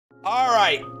All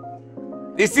right.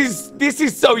 This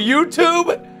is so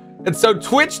YouTube and so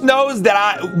Twitch knows that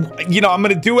I'm going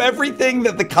to do everything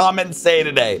that the comments say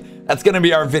today. That's going to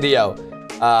be our video.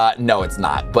 No, it's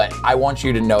not. But I want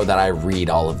you to know that I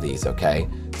read all of these, okay?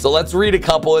 So let's read a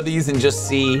couple of these and just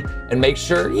see and make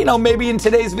sure, maybe in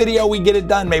today's video we get it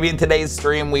done. Maybe in today's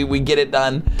stream we get it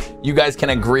done. You guys can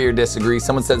agree or disagree.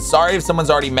 Someone said, sorry if someone's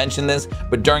already mentioned this,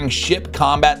 but during ship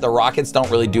combat, the rockets don't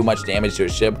really do much damage to a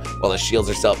ship while the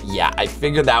shields are self. Yeah, I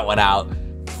figured that one out.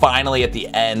 Finally at the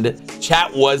end.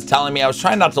 Chat was telling me, I was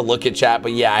trying not to look at chat,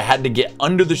 but yeah, I had to get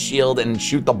under the shield and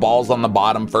shoot the balls on the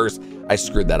bottom first. I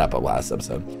screwed that up at last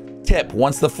episode. Tip,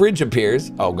 once the fridge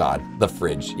appears, oh God, the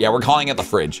fridge. Yeah, we're calling it the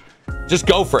fridge. Just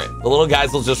go for it. The little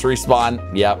guys will just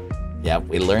respawn. Yep,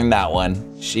 we learned that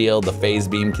one. Shield, the phase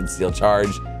beam can steal charge.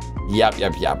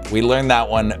 Yep. We learned that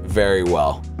one very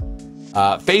well.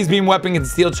 Phase beam weapon can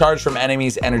steal charge from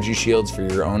enemies' energy shields for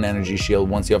your own energy shield.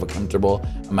 Once you have a comfortable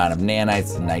amount of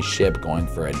nanites, a nice ship going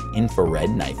for an infrared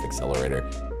knife accelerator.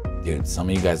 Dude, some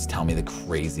of you guys tell me the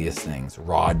craziest things.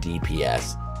 Raw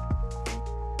DPS.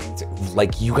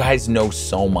 Like, you guys know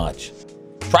so much.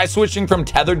 Try switching from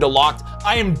tethered to locked.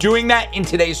 I am doing that in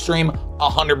today's stream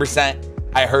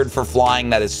 100%. I heard for flying,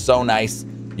 that is so nice.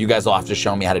 You guys will have to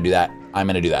show me how to do that. I'm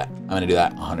gonna do that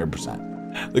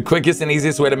 100%. The quickest and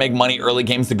easiest way to make money early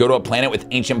game is to go to a planet with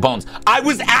ancient bones. I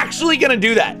was actually gonna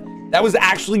do that. That was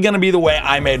actually gonna be the way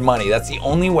I made money. That's the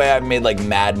only way I've made like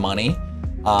mad money.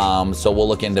 So we'll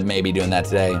look into maybe doing that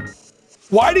today.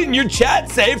 Why didn't your chat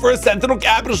say for a Sentinel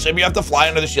capital ship you have to fly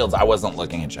under the shields? I wasn't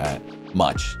looking at chat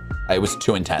much. It was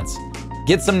too intense.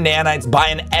 Get some nanites, buy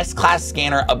an S-class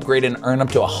scanner, upgrade and earn up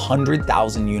to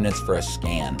 100,000 units for a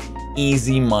scan.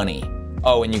 Easy money.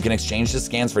 Oh, and you can exchange the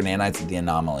scans for nanites at the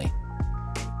anomaly.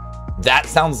 That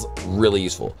sounds really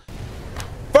useful.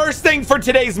 First thing for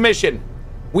today's mission,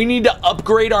 we need to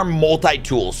upgrade our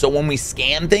multi-tool. So when we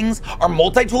scan things, our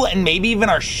multi-tool and maybe even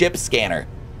our ship scanner.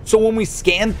 So when we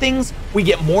scan things, we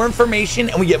get more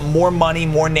information and we get more money,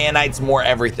 more nanites, more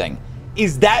everything.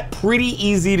 Is that pretty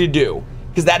easy to do?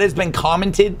 Because that has been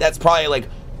commented. That's probably like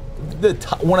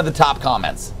one of the top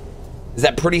comments. Is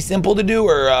that pretty simple to do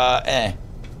or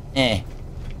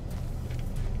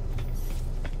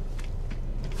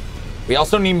We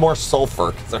also need more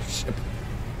sulfur because our ship.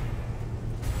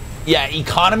 Yeah,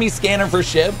 economy scanner for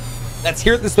ship. That's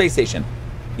here at the space station.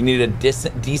 You need a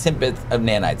decent bit of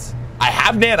nanites. I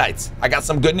have nanites. I got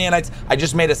some good nanites. I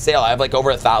just made a sale. I have like over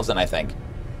 1,000, I think.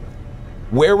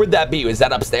 Where would that be? Is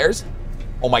that upstairs?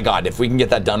 Oh my God, if we can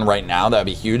get that done right now, that'd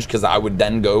be huge because I would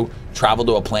then go travel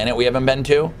to a planet we haven't been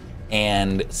to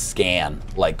and scan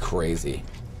like crazy.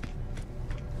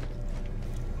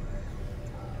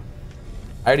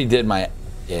 I already did my,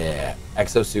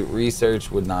 exosuit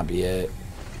research would not be it.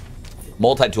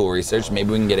 Multi-tool research,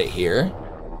 maybe we can get it here.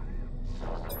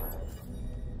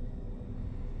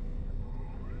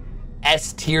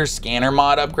 S-tier scanner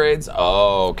mod upgrades.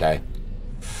 Oh, okay.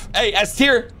 Hey,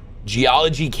 S-tier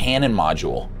geology cannon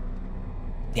module.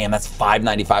 Damn, that's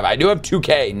 $595. I do have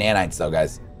 2K nanites though,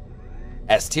 guys.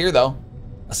 S-tier though,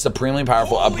 a supremely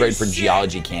powerful upgrade for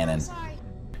geology cannon.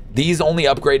 These only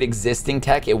upgrade existing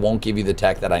tech. It won't give you the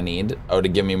tech that I need. Oh, to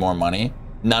give me more money.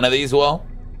 None of these will.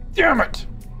 Damn it.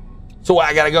 So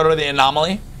I gotta go to the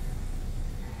anomaly.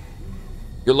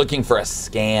 You're looking for a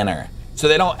scanner. So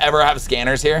they don't ever have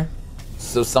scanners here.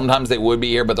 So sometimes they would be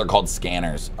here, but they're called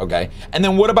scanners, okay? And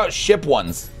then what about ship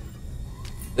ones?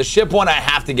 The ship one I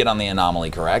have to get on the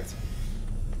anomaly, correct?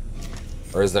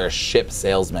 Or is there a ship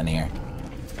salesman here?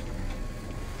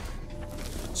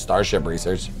 Starship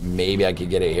research, maybe I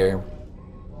could get it here.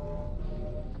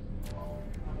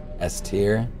 S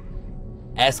tier.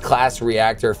 S-class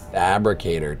reactor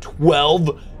fabricator,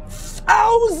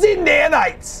 12,000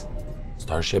 nanites!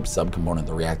 Starship subcomponent,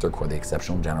 the reactor core, the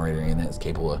exceptional generator unit is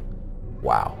capable of.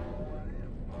 Wow.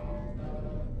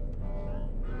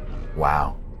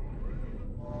 Wow.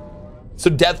 So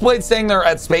Deathblade's saying they're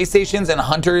at space stations and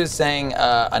Hunter is saying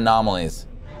anomalies.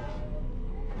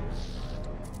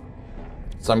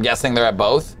 So I'm guessing they're at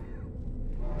both?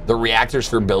 The reactors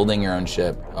for building your own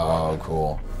ship. Oh,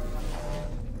 cool.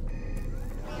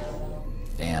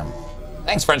 Damn.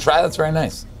 Thanks, French fry. That's very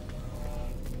nice.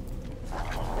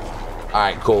 All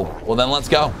right, cool. Well, then let's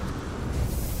go.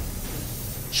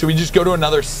 Should we just go to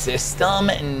another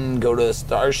system and go to the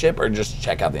Starship or just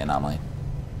check out the anomaly?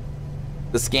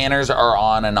 The scanners are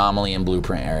on anomaly and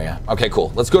blueprint area. Okay,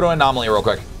 cool. Let's go to anomaly real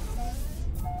quick.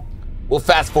 We'll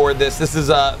fast forward this. This is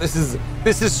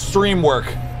stream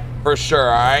work for sure,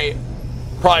 all right?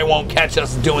 Probably won't catch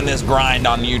us doing this grind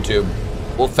on YouTube.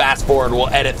 We'll fast forward, we'll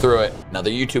edit through it. Another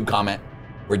YouTube comment.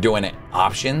 We're doing it.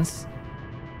 Options.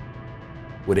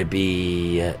 Would it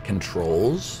be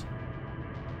controls?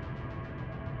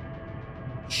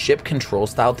 Ship control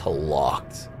style to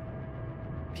locked.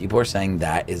 People are saying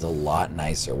that is a lot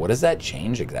nicer. What does that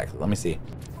change exactly? Let me see.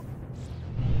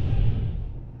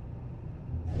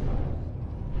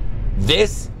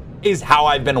 This is how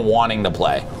I've been wanting to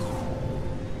play.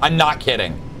 I'm not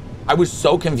kidding. I was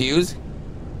so confused.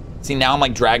 See, now I'm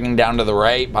like dragging down to the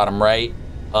right, bottom right,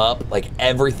 up. Like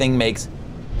everything makes,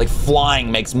 like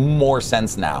flying makes more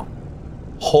sense now.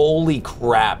 Holy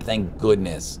crap, thank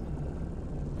goodness.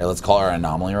 Okay, let's call our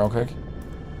anomaly real quick.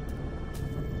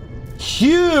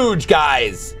 Huge,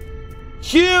 guys.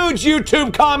 Huge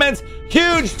YouTube comments,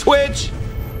 huge Twitch.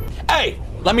 Hey,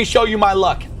 let me show you my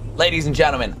luck. Ladies and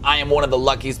gentlemen, I am one of the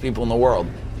luckiest people in the world.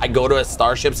 I go to a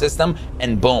starship system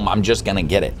and boom, I'm just gonna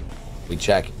get it. We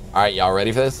check. All right, y'all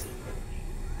ready for this?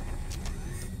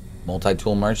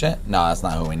 Multi-tool merchant? No, that's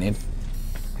not who we need.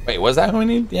 Wait, was that who we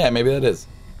need? Yeah, maybe that is.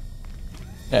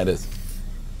 Yeah, it is.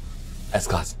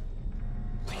 S-Class.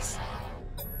 Please.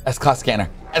 S-Class scanner.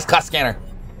 S-Class scanner.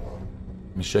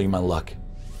 Let me show you my luck.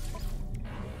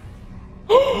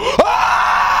 Oh!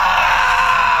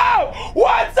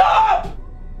 What's up?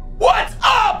 What's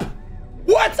up?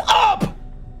 What's up?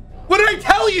 What did I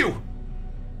tell you?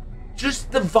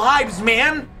 Just the vibes,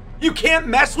 man. You can't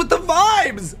mess with the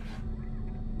vibes.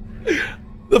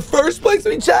 The first place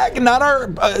we check, not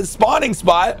our spawning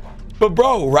spot, but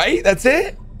bro, right? That's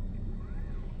it?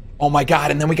 Oh my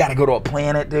God, and then we gotta go to a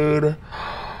planet, dude.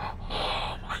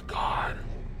 Oh my God.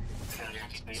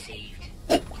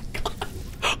 Oh my God.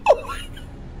 Oh my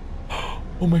God.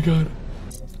 Oh my God.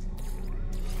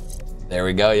 There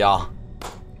we go, y'all.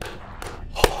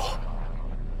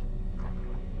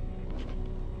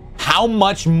 How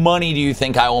much money do you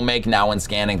think I will make now when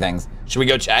scanning things? Should we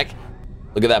go check?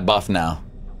 Look at that buff now.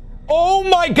 Oh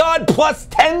my God, plus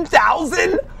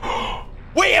 10,000?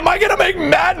 Wait, am I gonna make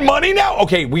mad money now?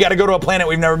 Okay, we gotta go to a planet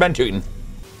we've never been to.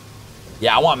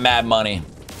 Yeah, I want mad money.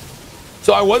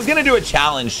 So I was gonna do a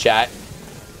challenge, chat.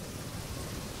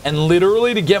 And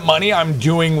literally to get money, I'm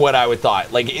doing what I would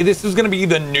thought. Like, this is gonna be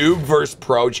the noob versus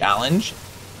pro challenge.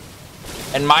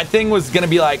 And my thing was gonna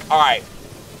be like, all right,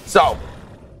 so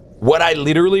what I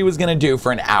literally was gonna do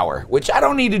for an hour, which I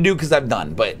don't need to do because I've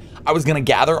done, but I was gonna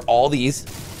gather all these,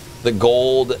 the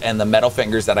gold and the metal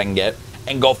fingers that I can get,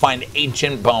 and go find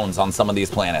ancient bones on some of these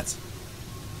planets.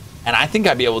 And I think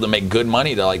I'd be able to make good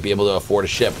money to like be able to afford a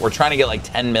ship. We're trying to get like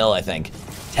 10 mil, I think.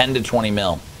 10 to 20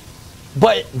 mil.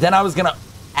 But then I was gonna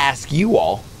ask you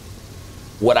all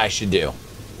what I should do,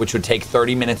 which would take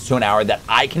 30 minutes to an hour that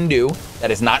I can do,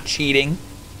 that is not cheating.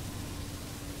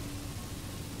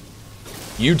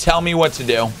 You tell me what to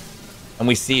do, and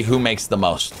we see who makes the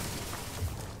most.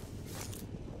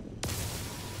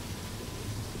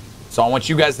 So I want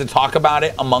you guys to talk about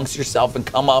it amongst yourself and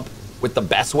come up with the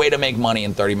best way to make money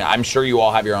in 30 minutes. I'm sure you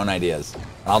all have your own ideas.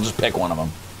 And I'll just pick one of them.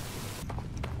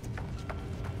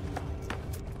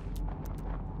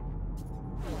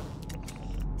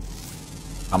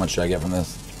 How much should I get from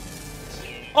this?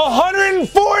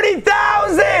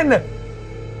 140,000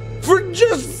 for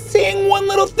just seeing one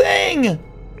little thing.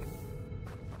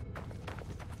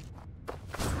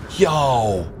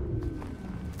 Yo,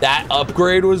 that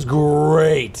upgrade was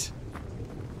great.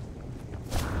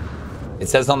 It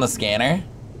says on the scanner.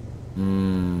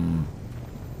 All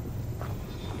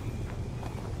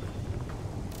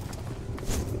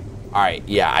right,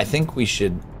 yeah, I think we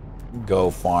should go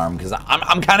farm because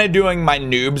I'm kind of doing my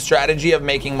noob strategy of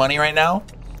making money right now. All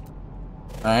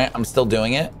right, I'm still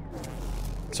doing it.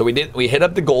 So we hit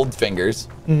up the gold fingers.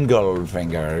 Gold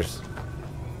fingers.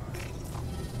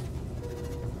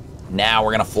 Now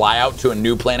we're gonna fly out to a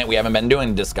new planet we haven't been doing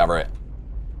and discover it.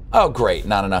 Oh, great,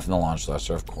 not enough in the launch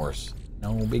thruster, of course.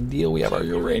 No big deal, we have our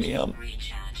uranium.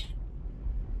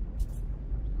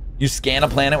 You scan a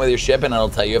planet with your ship and it'll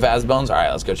tell you if it has bones? All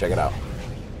right, let's go check it out.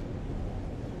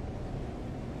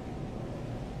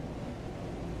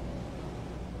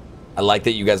 I like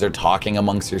that you guys are talking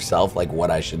amongst yourself like what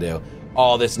I should do.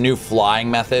 Oh, this new flying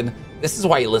method. This is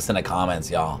why you listen to comments,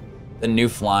 y'all. The new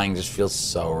flying just feels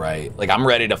so right. Like, I'm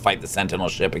ready to fight the Sentinel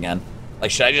ship again.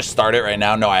 Like, should I just start it right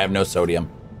now? No, I have no sodium.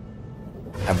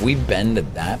 Have we been to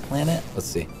that planet? Let's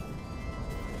see.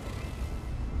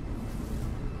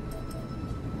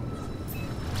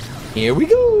 Here we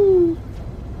go.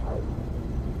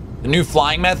 The new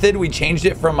flying method, we changed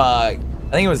it from, I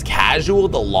think it was casual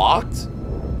to locked.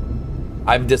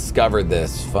 I've discovered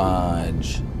this.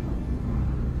 Fudge.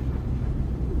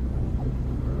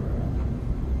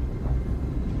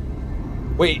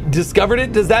 Wait, discovered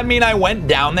it? Does that mean I went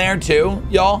down there too,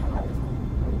 y'all?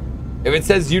 If it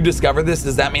says you discovered this,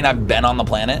 does that mean I've been on the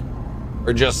planet?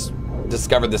 or just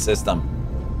discovered the system.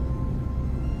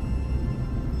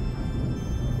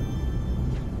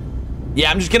 Yeah,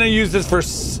 I'm just gonna use this for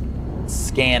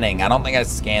scanning. I don't think I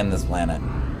scanned this planet.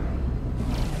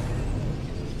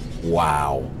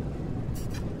 Wow.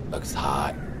 Looks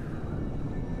hot.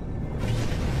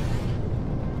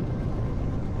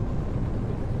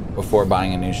 Before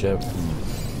buying a new ship.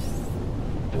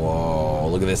 Whoa,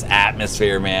 look at this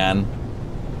atmosphere, man.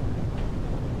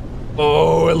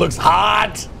 Oh, it looks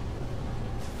hot.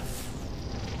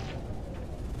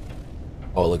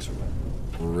 Oh, it looks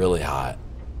really hot.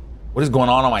 What is going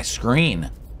on my screen?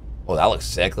 Oh, that looks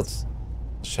sick. Let's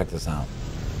check this out.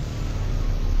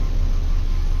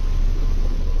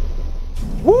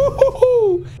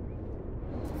 Woo-hoo-hoo!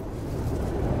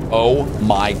 Oh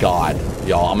my God.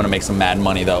 Y'all, I'm gonna make some mad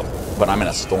money though, but I'm in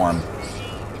a storm.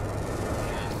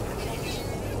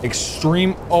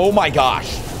 Extreme, oh my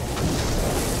gosh.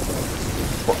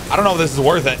 I don't know if this is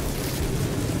worth it.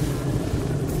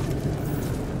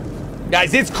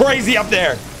 Guys, it's crazy up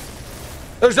there.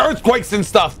 There's earthquakes and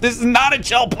stuff. This is not a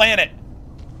chill planet.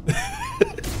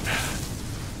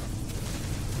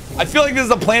 I feel like this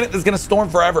is a planet that's gonna storm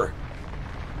forever.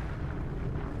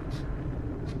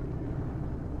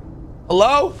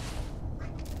 Hello?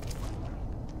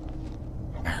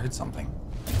 I heard something.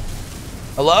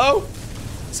 Hello?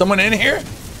 Someone in here?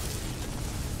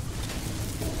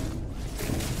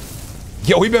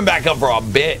 Yo, we've been back up for a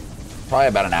bit. Probably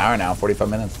about an hour now, 45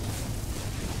 minutes.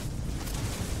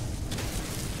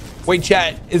 Wait,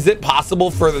 chat, is it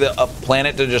possible for the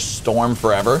planet to just storm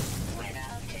forever?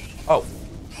 Oh.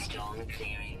 Storm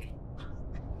clearing.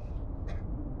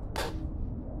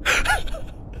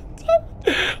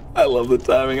 I love the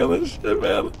timing on this shit,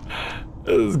 man.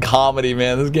 This is comedy,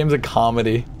 man. This game's a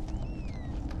comedy.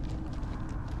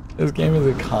 This game is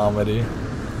a comedy.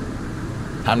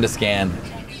 Time to scan.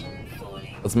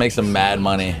 Let's make some mad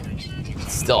money.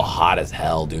 It's still hot as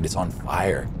hell, dude. It's on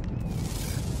fire.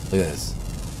 Look at this.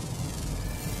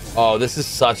 Oh, this is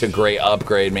such a great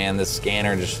upgrade, man. This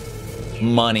scanner just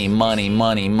money, money,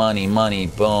 money, money, money,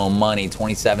 boom, money,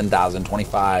 27,000,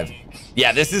 25.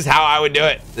 Yeah, this is how I would do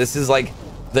it. This is like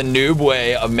the noob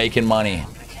way of making money.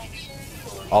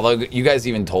 Although you guys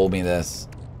even told me this.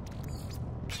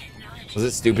 Was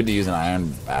it stupid to use an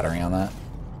iron battery on that?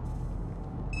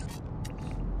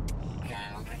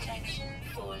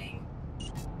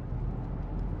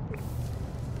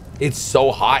 It's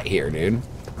so hot here, dude.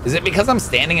 Is it because I'm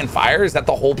standing in fire? Is that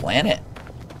the whole planet?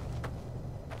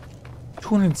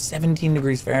 217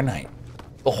 degrees Fahrenheit.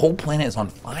 The whole planet is on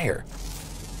fire.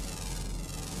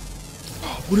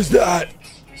 What is that?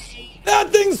 That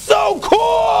thing's so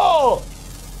cool!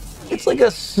 It's like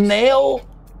a snail.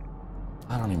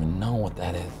 I don't even know what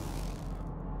that is.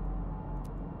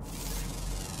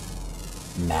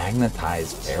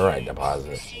 Magnetized ferrite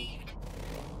deposit.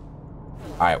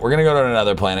 All right, we're gonna go to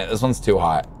another planet. This one's too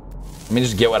hot. Let me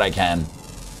just get what I can.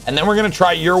 And then we're gonna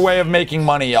try your way of making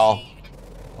money, y'all.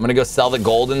 I'm gonna go sell the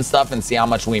gold and stuff and see how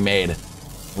much we made,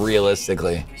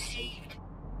 realistically.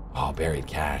 Oh, buried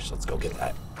cash. Let's go get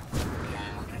that.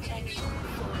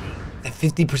 At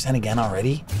 50% again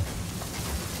already?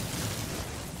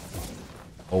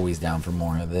 Always down for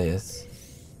more of this.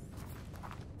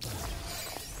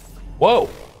 Whoa.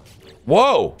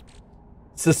 Whoa.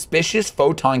 Suspicious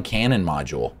photon cannon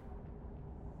module.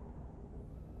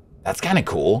 That's kind of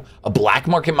cool. A black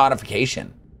market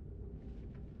modification.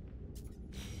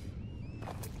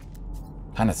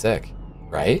 Kind of sick,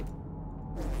 right?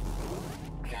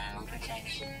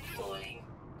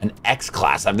 An X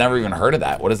class. I've never even heard of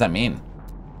that. What does that mean?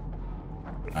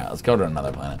 All right, let's go to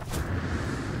another planet.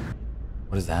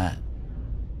 What is that?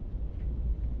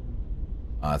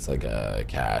 Oh, it's like a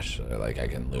cache. Like I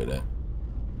can loot it.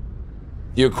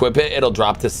 You equip it, it'll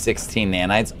drop to 16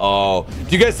 nanites. Oh,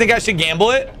 do you guys think I should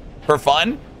gamble it for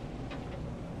fun?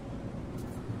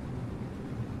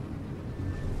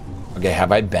 Okay,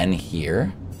 have I been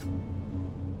here?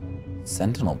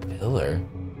 Sentinel Pillar.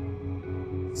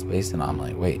 Space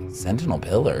anomaly. Wait, Sentinel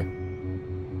Pillar?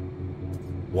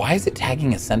 Why is it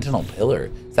tagging a Sentinel Pillar?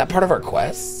 Is that part of our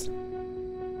quests?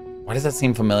 Why does that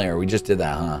seem familiar? We just did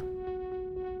that, huh?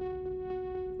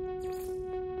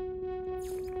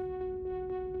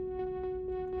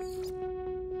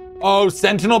 Oh,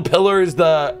 Sentinel Pillar is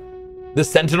the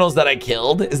sentinels that I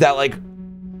killed? Is that like...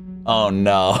 Oh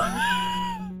no.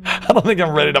 I don't think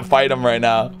I'm ready to fight them right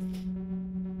now.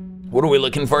 What are we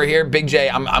looking for here? Big J,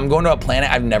 I'm going to a planet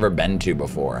I've never been to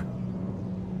before.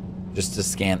 Just to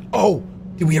scan. Oh,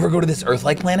 did we ever go to this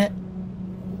Earth-like planet?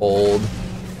 Hold.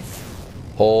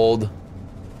 Hold.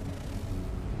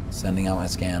 Sending out my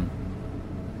scan.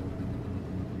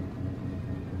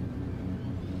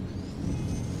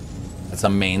 That's a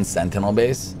main Sentinel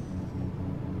base.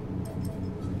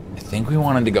 I think we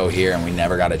wanted to go here and we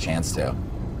never got a chance to.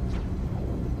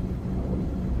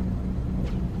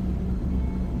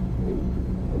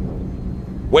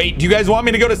 Wait, do you guys want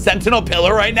me to go to Sentinel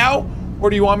Pillar right now? Or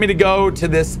do you want me to go to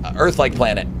this Earth-like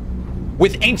planet?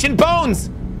 With ancient bones!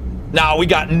 No, we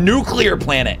got nuclear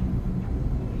planet.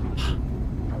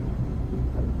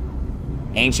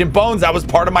 Ancient bones, that was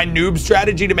part of my noob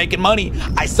strategy to making money.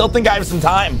 I still think I have some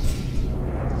time.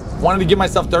 Wanted to give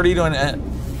myself 30 to an...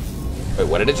 Wait,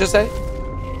 what did it just say?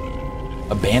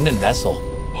 Abandoned vessel.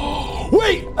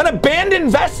 Wait, an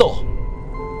abandoned vessel!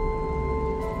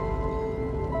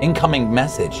 Incoming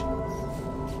message.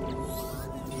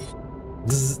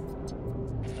 Zzz.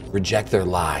 Reject their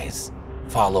lies.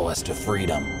 Follow us to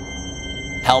freedom.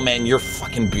 Hellman, you're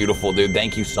fucking beautiful, dude.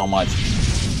 Thank you so much.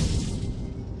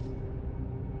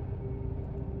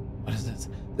 What is this?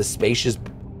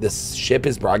 This ship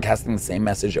is broadcasting the same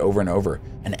message over and over.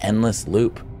 An endless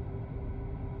loop.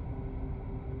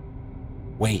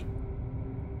 Wait.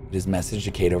 It is message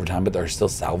decayed over time, but there are still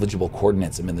salvageable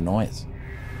coordinates amid the noise.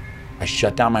 I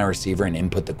shut down my receiver and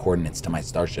input the coordinates to my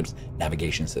starship's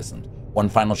navigation systems. One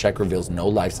final check reveals no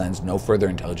life signs, no further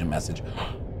intelligent message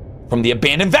from the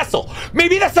abandoned vessel.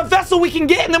 Maybe that's a vessel we can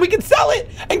get and then we can sell it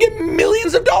and get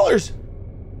millions of dollars.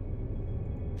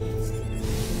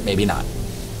 Maybe not.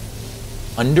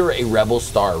 Under a rebel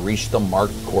star, reach the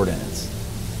marked coordinates.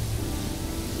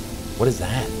 What is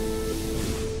that?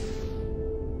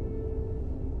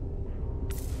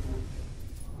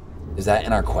 Is that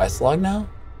in our quest log now?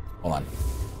 Hold on.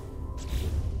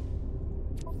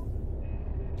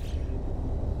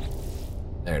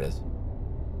 There it is.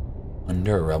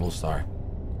 Under a rebel star.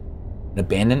 An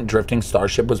abandoned drifting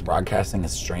starship was broadcasting a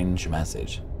strange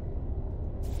message.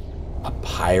 A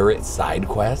pirate side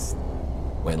quest?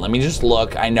 Wait, let me just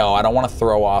look. I know, I don't want to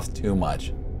throw off too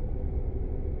much.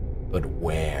 But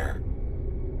where?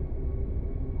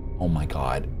 Oh my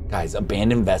god. Guys,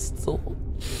 abandoned vessel.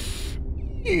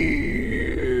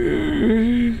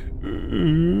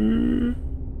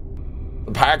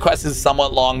 The pirate quest is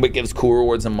somewhat long, but gives cool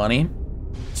rewards and money.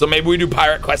 So maybe we do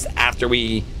pirate quest after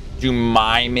we do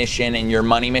my mission and your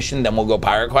money mission, then we'll go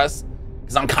pirate quest.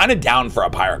 Because I'm kind of down for a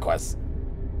pirate quest.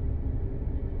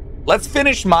 Let's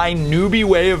finish my newbie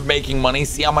way of making money,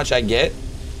 see how much I get,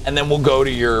 and then we'll go to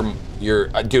your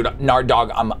dude,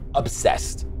 Nardog, I'm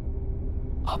obsessed.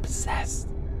 Obsessed.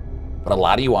 But a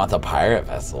lot of you want the pirate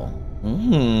vessel.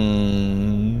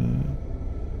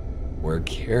 We're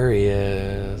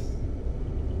curious.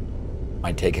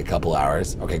 Might take a couple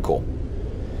hours. Okay, cool.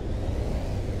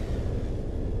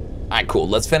 All right, cool.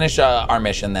 Let's finish our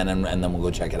mission then, and then we'll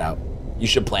go check it out. You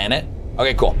should plan it.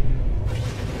 Okay, cool.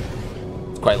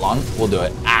 It's quite long. We'll do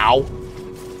it. Ow.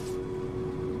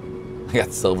 I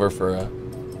got silver for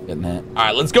getting it. All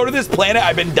right, let's go to this planet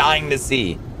I've been dying to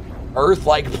see.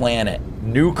 Earth-like planet.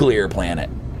 Nuclear planet.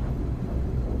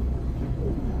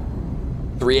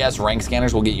 3S rank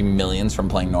scanners will get you millions from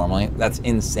playing normally. That's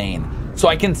insane. So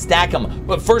I can stack them,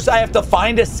 but first I have to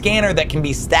find a scanner that can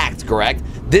be stacked, correct?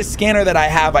 This scanner that I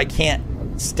have, I can't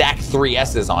stack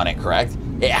 3S's on it, correct?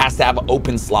 It has to have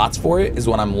open slots for it, is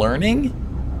what I'm learning.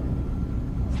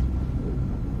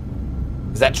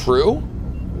 Is that true?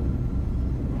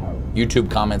 YouTube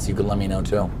comments, you could let me know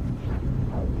too.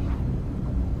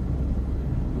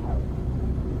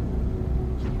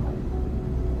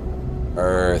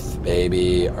 Earth,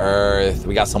 baby, Earth.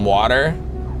 We got some water.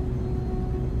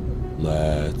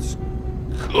 Let's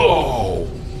go.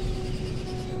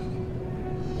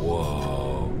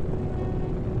 Whoa.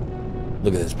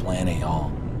 Look at this planet,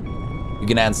 y'all. You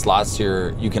can add slots to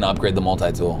your, you can upgrade the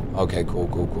multi-tool. Okay, cool,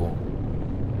 cool, cool.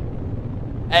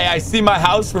 Hey, I see my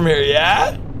house from here,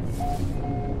 yeah?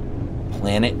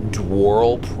 Planet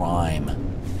Dwarl Prime.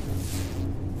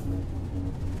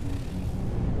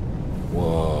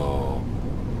 Whoa.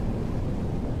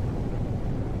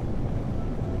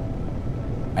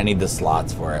 I need the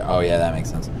slots for it. Oh yeah, that makes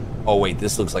sense. Oh wait,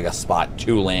 this looks like a spot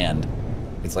to land.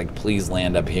 It's like, please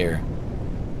land up here.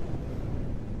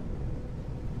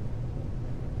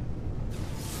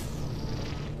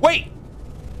 Wait!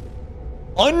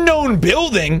 Unknown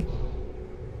building?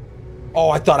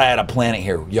 Oh, I thought I had a planet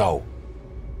here. Yo.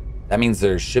 That means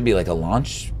there should be like a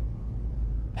launch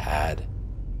pad,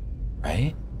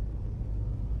 right?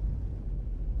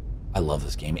 I love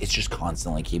this game. It's just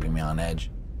constantly keeping me on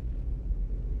edge.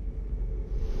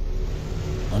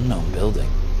 Unknown building.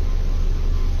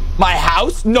 My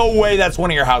house? No way that's one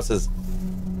of your houses.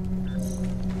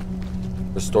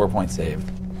 Restore point saved.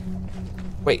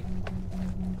 Wait.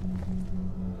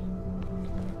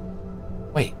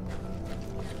 Wait.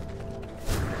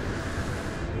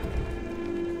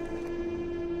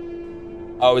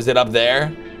 Oh, is it up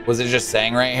there? Was it just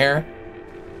saying right here?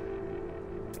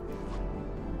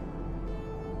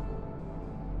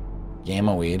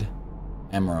 Gamma weed,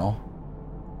 emerald,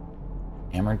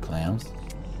 hammered clams.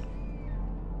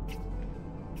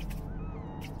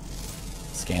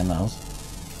 Scan those.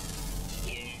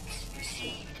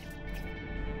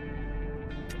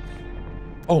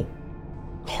 Oh,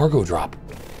 cargo drop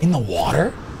in the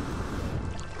water?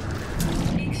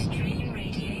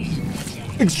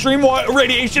 Extreme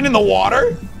radiation in the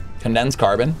water? Condensed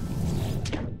carbon.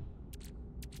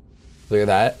 Clear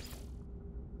that.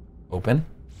 Open.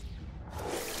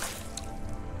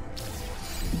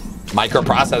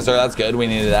 Microprocessor, that's good. We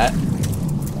needed that.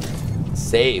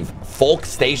 Save. Folk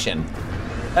Station.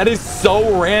 That is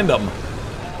so random.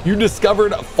 You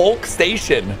discovered Folk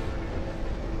Station.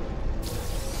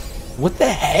 What the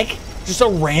heck? Just a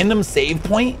random save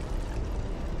point?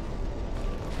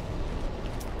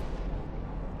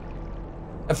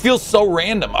 It feels so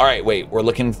random. All right, wait. We're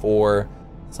looking for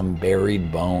some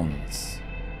buried bones.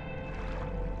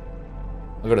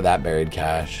 I'll go to that buried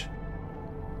cache.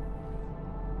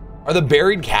 Are the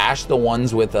buried cache the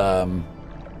ones with,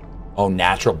 oh,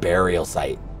 natural burial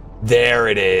site. There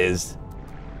it is.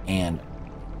 And,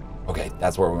 okay,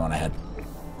 that's where we want to head.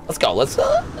 Let's go. Let's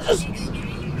just,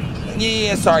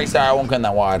 yeah, sorry, I won't go in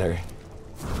that water.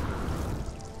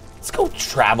 Let's go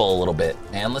travel a little bit,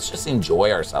 man. Let's just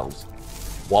enjoy ourselves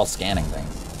while scanning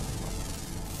things.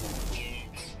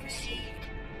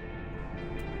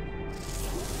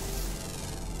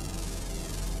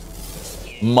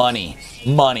 Money,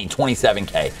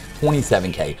 27K,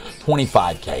 27K,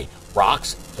 25K,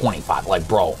 rocks, 25. Like,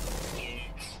 bro,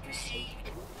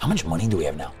 how much money do we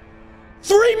have now?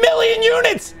 3 million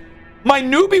units! My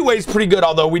newbie way's pretty good,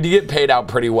 although we did get paid out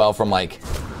pretty well from, like,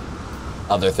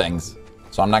 other things.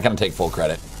 So I'm not gonna take full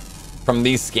credit. From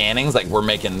these scannings, like, we're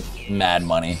making mad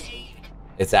money.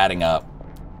 It's adding up.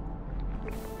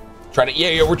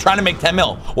 Yeah, we're trying to make 10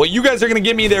 mil. Well, you guys are gonna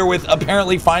get me there with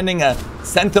apparently finding a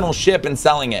Sentinel ship and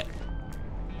selling it.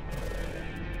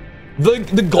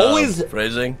 The goal is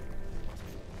phrasing.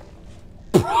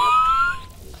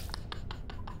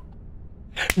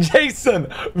 Jason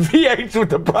VH with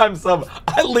the prime sub.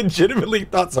 I legitimately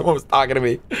thought someone was talking to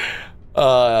me.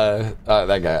 That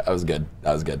guy. That was good.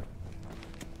 That was good.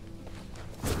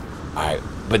 All right,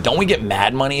 but don't we get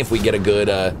mad money if we get a good?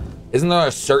 Isn't there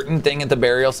a certain thing at the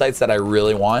burial sites that I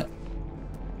really want?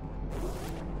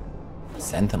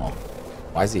 Sentinel.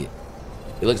 Why is he?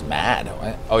 He looks mad.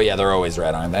 What? Oh yeah, they're always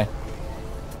red, aren't they?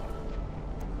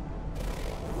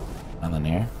 Nothing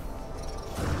here.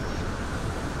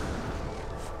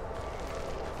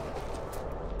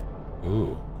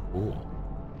 Ooh, cool.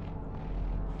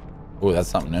 Ooh, that's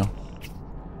something new.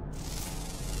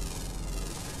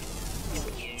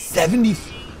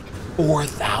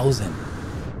 74,000.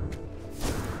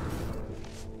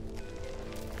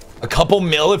 A couple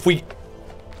mil if we...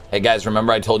 Hey guys,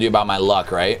 remember I told you about my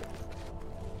luck, right?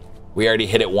 We already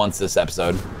hit it once this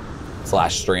episode /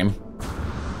 stream.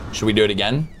 Should we do it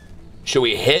again? Should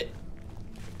we hit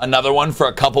another one for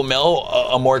a couple mil,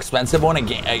 a more expensive one,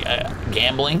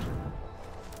 gambling?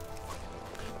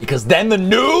 Because then the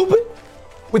noob,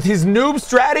 with his noob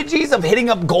strategies of hitting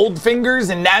up gold fingers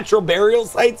and natural burial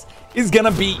sites, is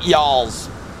gonna beat y'all's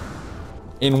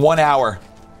in 1 hour.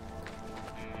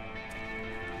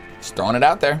 Just throwing it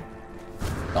out there.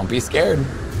 Don't be scared.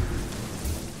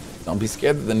 Don't be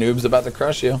scared that the noob's about to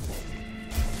crush you.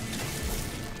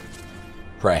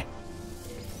 Pray.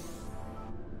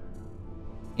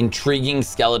 Intriguing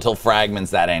skeletal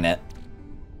fragments, that ain't it.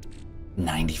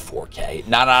 94K.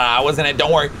 No, I wasn't it.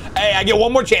 Don't worry. Hey, I get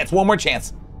one more chance. One more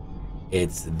chance.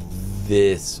 It's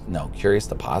this. No, curious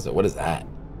deposit. What is that?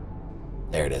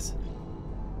 There it is.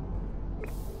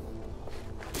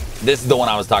 This is the one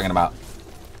I was talking about.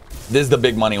 This is the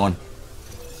big money one.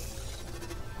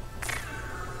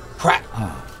 Crap.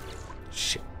 Oh,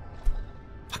 shit.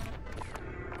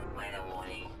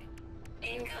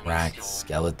 Cracked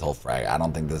skeletal frag. I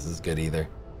don't think this is good either.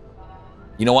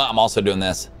 You know what? I'm also doing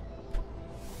this.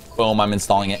 Boom, I'm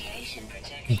installing it.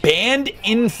 Band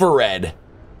infrared.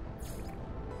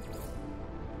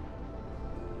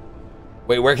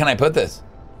 Wait, where can I put this?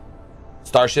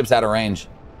 Starship's out of range.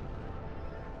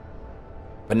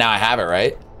 But now I have it,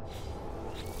 right?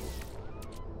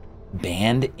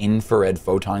 Band infrared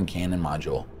photon cannon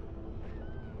module.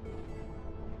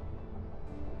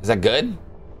 Is that good?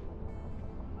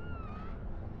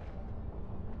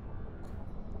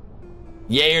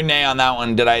 Yay or nay on that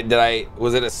one?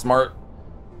 Was it a smart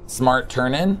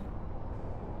turn in?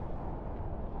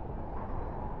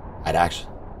 I'd actually.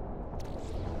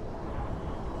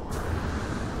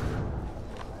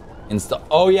 Install.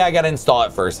 Oh yeah, I gotta install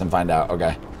it first and find out.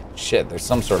 Okay. Shit, there's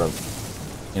some sort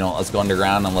of, you know, let's go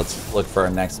underground and let's look for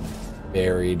our next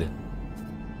buried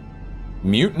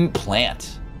mutant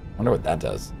plant. Wonder what that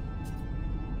does.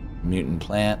 Mutant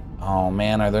plant. Oh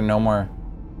man, are there no more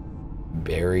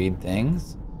buried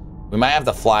things? We might have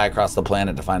to fly across the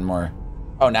planet to find more.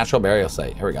 Oh, natural burial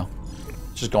site. Here we go.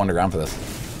 Let's just go underground for this.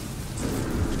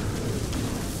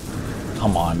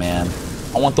 Come on, man.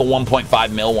 I want the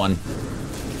 1.5 mil one.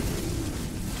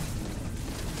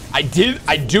 I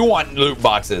do want loot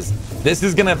boxes. This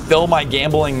is gonna fill my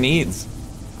gambling needs.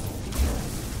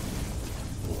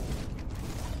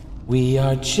 We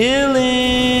are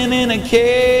chilling in a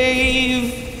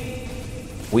cave.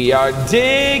 We are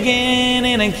digging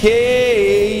in a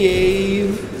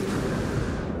cave.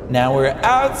 Now we're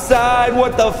outside.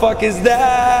 What the fuck is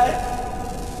that?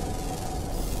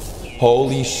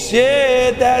 Holy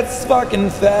shit, that's fucking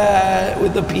fat.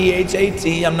 With the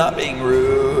PHAT, I'm not being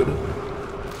rude.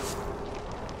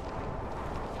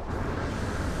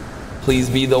 Please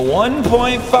be the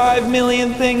 1.5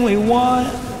 million thing we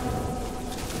want.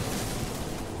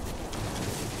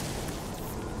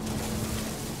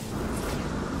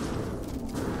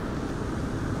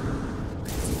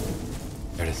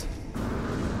 There it is.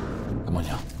 Come on,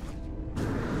 y'all.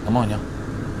 Come on, y'all.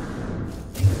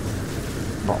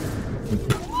 Bro.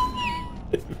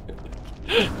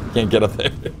 Can't get up there.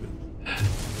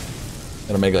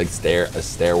 Gonna make like a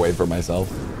stairway for myself.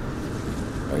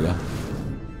 There we go.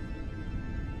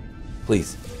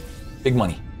 Please. Big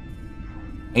money.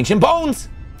 Ancient bones!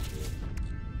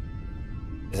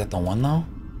 Is that the one though?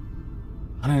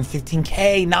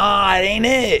 115K. Nah, it ain't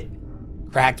it.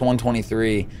 Cracked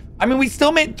 123. I mean, we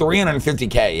still made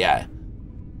 350K, yeah.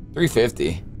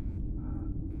 350.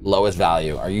 Lowest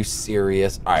value. Are you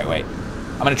serious? All right, wait.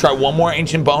 I'm gonna try one more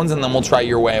ancient bones and then we'll try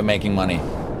your way of making money.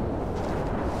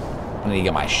 I need to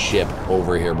get my ship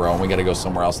over here, bro. We gotta go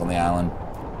somewhere else on the island.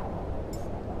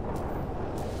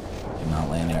 Not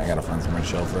landing. I gotta find somewhere to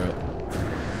chill for it.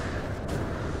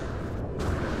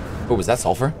 Oh, was that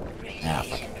sulfur? Yeah,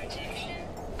 fuck.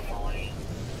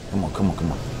 Come on, come on,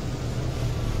 come on.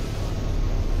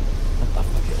 What the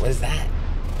fuck? What is that?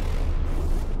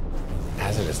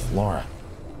 Hazardous flora.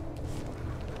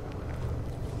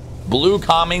 Blue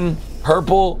common,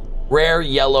 purple, rare,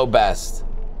 yellow best.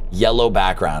 Yellow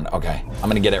background. Okay, I'm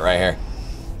gonna get it right here.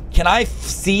 Can I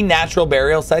see natural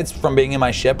burial sites from being in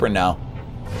my ship or no?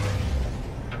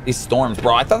 These storms,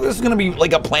 bro. I thought this was gonna be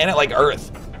like a planet like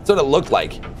Earth. That's what it looked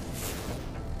like.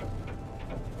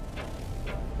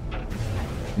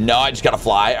 No, I just gotta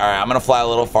fly. All right, I'm gonna fly a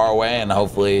little far away and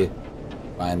hopefully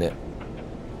find it.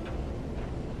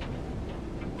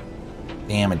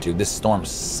 Damn it, dude. This storm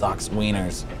sucks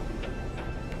wieners.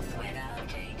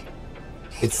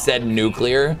 It said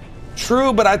nuclear.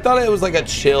 True, but I thought it was like a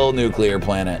chill nuclear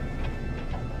planet.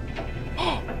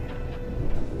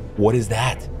 What is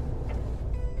that?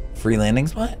 Free landing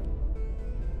spot?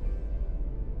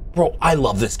 Bro, I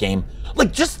love this game.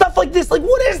 Like, just stuff like this. Like,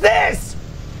 what is this?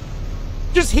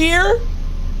 Just here?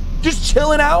 Just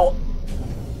chilling out?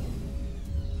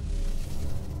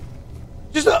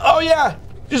 Just, oh yeah.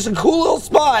 Just a cool little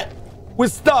spot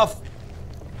with stuff.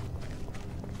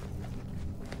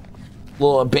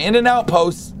 Little abandoned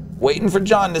outpost. Waiting for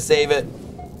John to save it.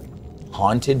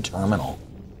 Haunted terminal.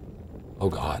 Oh,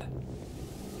 God.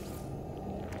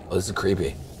 Oh, this is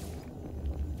creepy.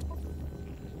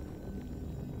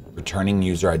 Returning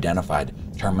user identified.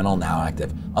 Terminal now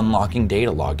active. Unlocking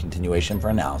data log continuation for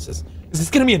analysis. Is this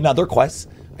going to be another quest?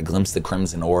 I glimpsed the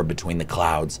crimson orb between the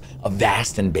clouds. A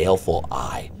vast and baleful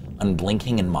eye.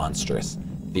 Unblinking and monstrous.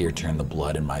 Fear turned the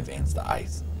blood in my veins to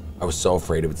ice. I was so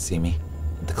afraid it would see me.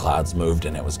 But the clouds moved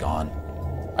and it was gone.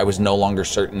 I was no longer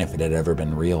certain if it had ever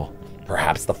been real.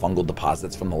 Perhaps the fungal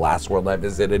deposits from the last world I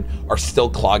visited are still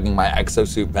clogging my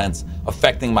exosuit vents,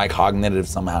 affecting my cognitive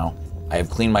somehow. I have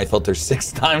cleaned my filter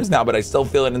 6 times now, but I still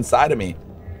feel it inside of me.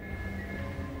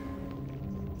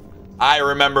 I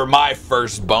remember my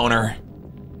first boner.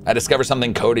 I discovered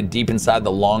something coded deep inside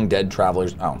the long dead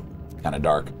travelers. Oh, kind of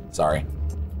dark. Sorry.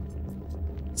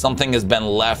 Something has been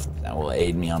left that will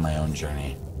aid me on my own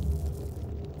journey.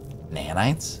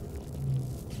 Nanites?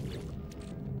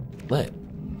 Lit.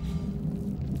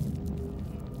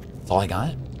 That's all I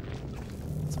got?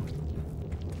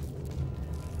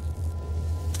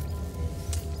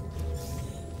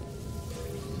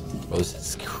 Oh, this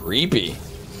is creepy.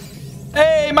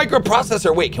 Hey,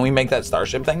 microprocessor. Wait, can we make that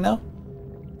starship thing now?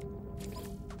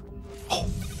 Oh,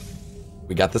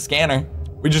 we got the scanner.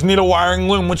 We just need a wiring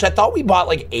loom, which I thought we bought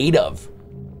like 8 of.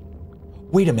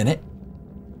 Wait a minute.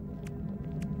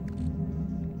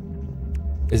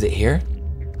 Is it here?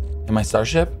 In my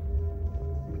starship?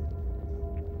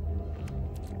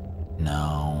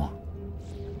 No.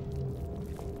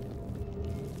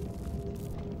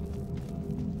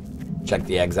 Check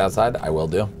the eggs outside. I will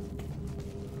do.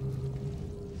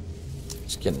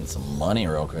 Just getting some money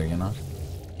real quick, you know?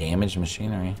 Damaged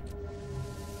machinery.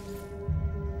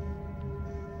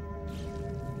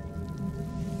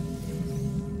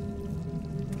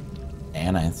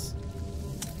 Nanites.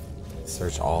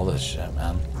 Search all this shit,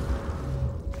 man.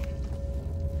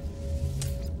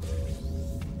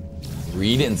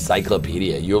 Read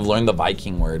encyclopedia. You have learned the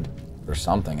Viking word or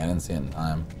something. I didn't see it in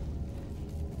time.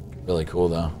 Really cool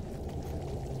though.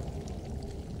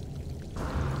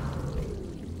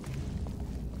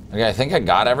 Okay, I think I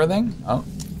got everything. Oh.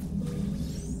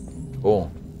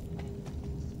 Cool.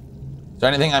 Is there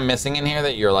anything I'm missing in here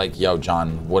that you're like, yo,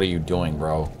 John, what are you doing,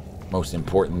 bro? Most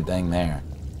important thing there.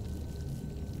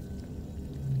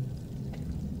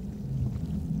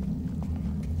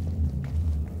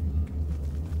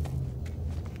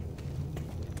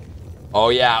 Oh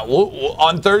yeah,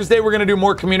 on Thursday we're gonna do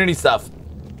more community stuff.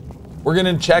 We're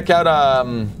gonna check out a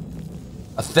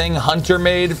thing Hunter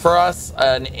made for us,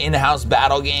 an in-house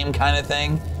battle game kind of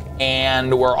thing,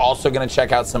 and we're also gonna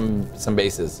check out some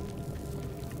bases.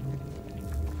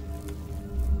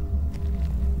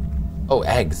 Oh,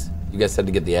 eggs. You guys said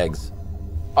to get the eggs.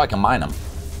 Oh, I can mine them.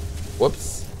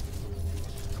 Whoops.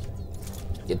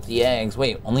 Get the eggs.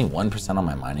 Wait, only 1% on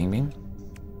my mining beam?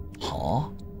 Huh?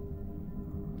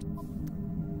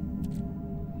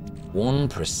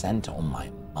 1% on my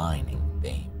mining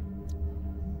beam.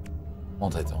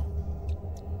 Multi-tool.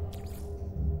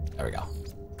 There we go.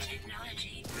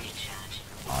 Technology recharge.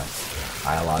 Nice.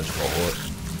 Biological ore.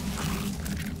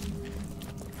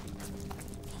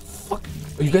 Fuck.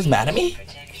 Are you guys mad at me?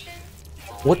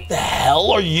 What the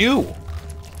hell are you?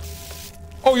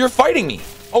 Oh, you're fighting me.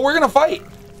 Oh, we're gonna fight.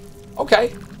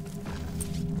 Okay.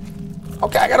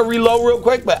 Okay, I gotta reload real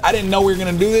quick, but I didn't know we were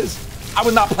gonna do this. I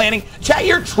was not planning. Chat,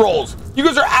 you're trolls. You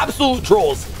guys are absolute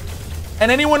trolls. And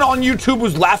anyone on YouTube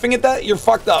who's laughing at that, you're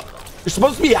fucked up. You're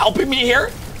supposed to be helping me here.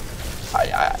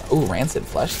 Ooh, rancid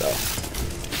flesh though.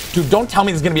 Dude, don't tell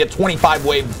me there's gonna be a 25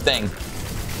 wave thing.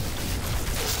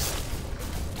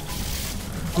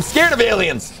 I'm scared of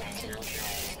aliens.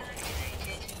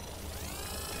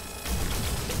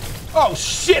 Oh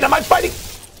shit, am I fighting?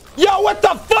 Yo, what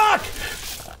the fuck?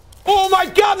 Oh my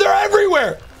god, they're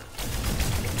everywhere.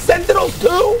 Sentinels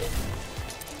too?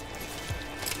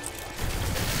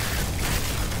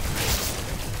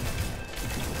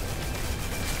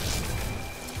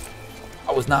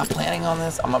 I was not planning on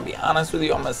this. I'm gonna be honest with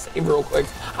you. I'm gonna save real quick.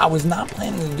 I was not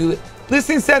planning to do it.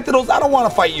 Listen, Sentinels, I don't want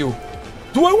to fight you.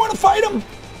 Do I want to fight him?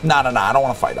 No, I don't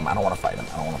want to fight him. I don't want to fight him.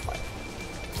 I don't want to fight him.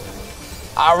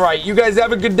 All right, you guys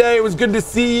have a good day. It was good to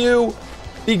see you.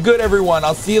 Be good, everyone.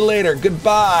 I'll see you later.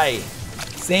 Goodbye.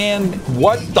 Sand,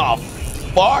 what the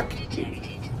fuck?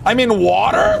 I'm in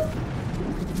water?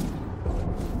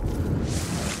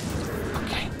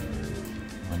 Okay.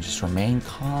 I'll just remain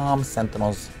calm.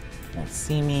 Sentinels won't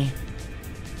see me.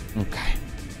 Okay.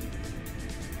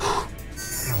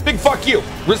 Big fuck you.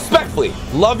 Respectfully.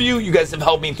 Love you. You guys have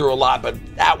helped me through a lot, but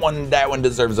that one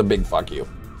deserves a big fuck you.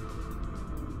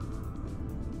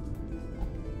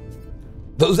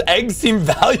 Those eggs seem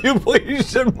valuable. You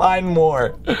should mine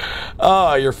more.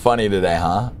 Oh, you're funny today,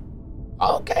 huh?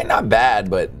 Okay, not bad,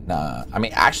 but I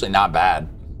mean, actually not bad.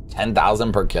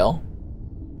 10,000 per kill.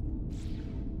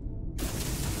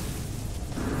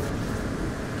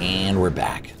 And we're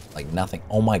back. Like nothing.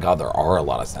 Oh my god, there are a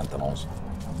lot of sentinels.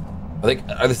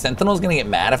 Are the sentinels gonna get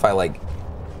mad if I like...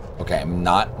 Okay, I'm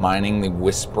not mining the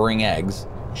whispering eggs.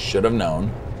 Should have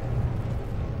known.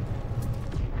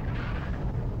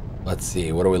 Let's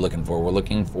see, what are we looking for? We're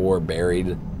looking for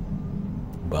buried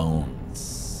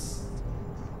bones.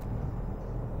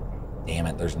 Damn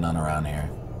it, there's none around here.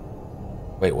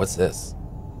 Wait, what's this?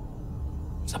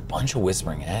 There's a bunch of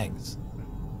whispering eggs.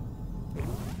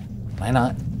 Can I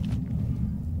not?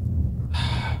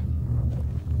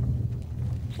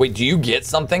 Wait, do you get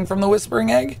something from the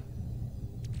whispering egg?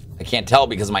 I can't tell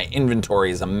because my inventory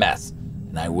is a mess,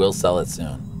 and I will sell it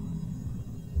soon.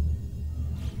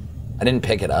 I didn't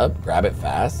pick it up, grab it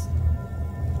fast.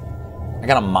 I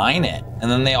gotta mine it,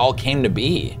 and then they all came to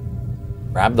be.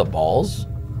 Grab the balls.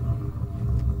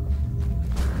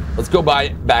 Let's go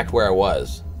back where I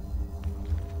was.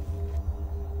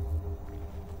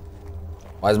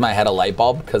 Why is my head a light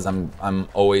bulb? Because I'm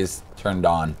always turned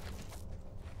on.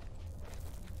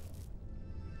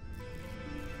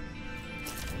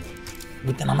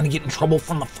 But then I'm gonna get in trouble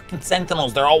from the fucking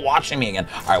sentinels. They're all watching me again.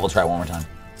 All right, we'll try it one more time.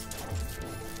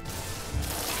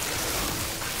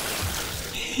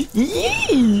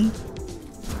 Yee.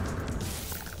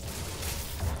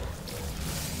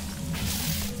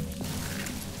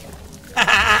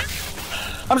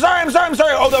 I'm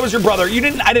sorry. Oh, that was your brother. I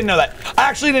didn't know that. I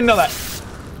actually didn't know that.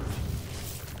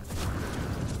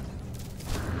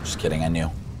 Just kidding, I knew.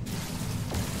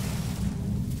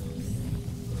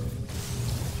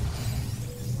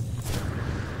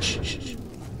 Shh.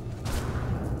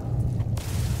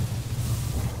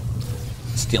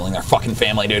 Stealing our fucking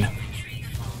family, dude.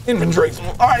 Inventory.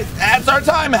 All right, that's our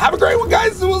time. Have a great one,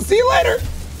 guys. We'll see you later.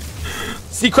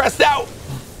 Seacrest out.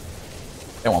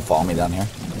 They won't follow me down here.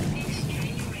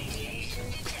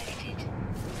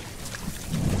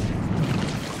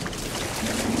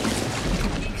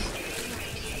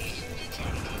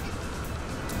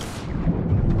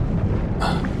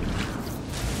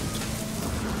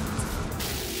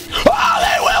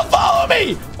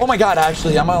 Oh my god,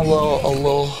 actually, I'm a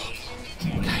little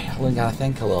okay, we gotta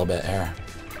think a little bit here.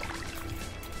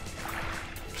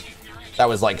 That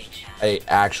was like a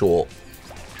actual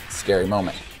scary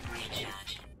moment.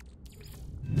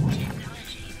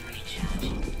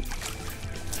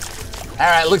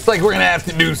 Alright, looks like we're gonna have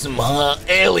to do some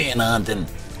alien hunting.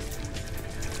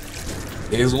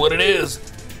 It is what it is.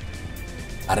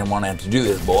 I didn't want to have to do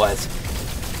this, boys.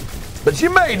 But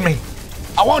you made me.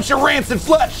 I want your rancid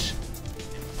flesh.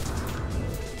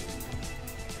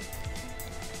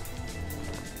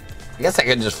 I guess I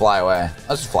could just fly away.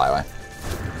 Let's just fly away.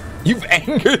 You've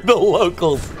angered the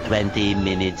locals. 20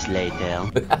 minutes later.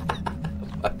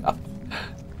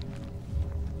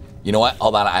 You know what?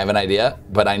 Hold on, I have an idea,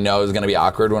 but I know it was gonna be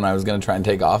awkward when I was gonna try and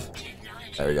take off.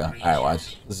 There we go. All right,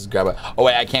 watch. Let's just grab it. Oh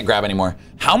wait, I can't grab anymore.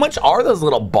 How much are those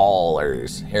little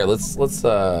ballers? Here, let's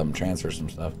transfer some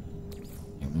stuff.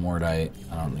 Mordite,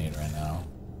 I don't need right now.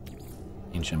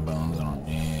 Ancient bones, I don't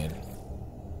need.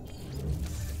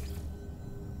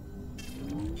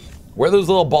 Where are those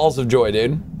little balls of joy,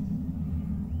 dude?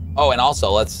 Oh, and also,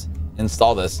 let's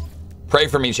install this. Pray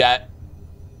for me, chat.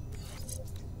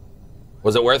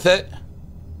 Was it worth it?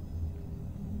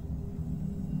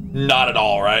 Not at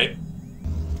all, right?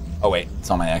 Oh, wait.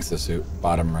 It's on my exosuit.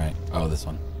 Bottom right. Oh, this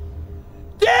one.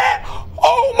 Yeah!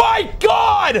 Oh, my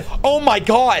God! Oh, my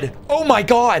God! Oh, my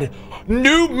God!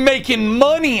 Noob making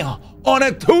money on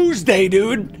a Tuesday,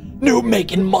 dude. Noob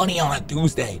making money on a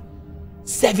Tuesday.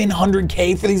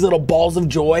 700K for these little balls of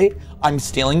joy. I'm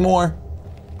stealing more.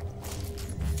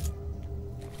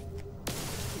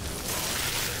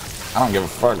 I don't give a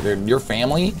fuck, dude. Your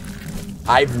family,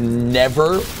 I've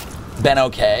never been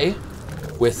okay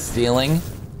with stealing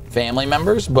family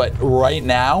members, but right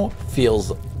now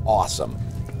feels awesome.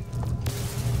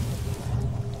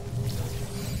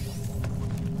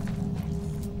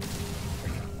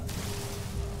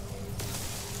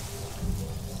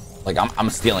 Like, I'm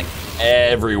stealing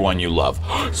everyone you love.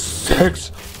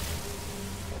 6.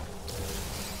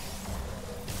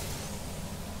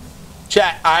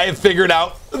 Chat, I have figured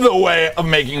out the way of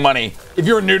making money. If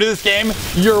you're new to this game,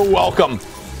 you're welcome.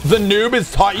 The noob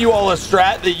has taught you all a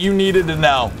strat that you needed to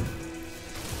know.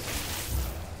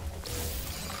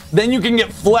 Then you can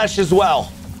get flesh as well,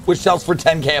 which sells for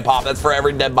 10K a pop. That's for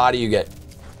every dead body you get.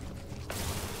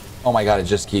 Oh my God, it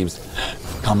just keeps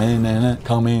coming and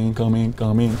coming.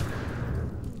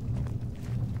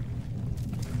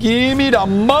 Give me the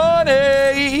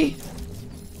money.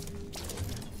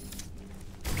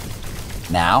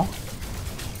 Now,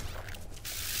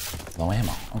 low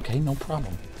ammo. Okay, no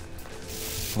problem.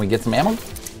 Can we get some ammo?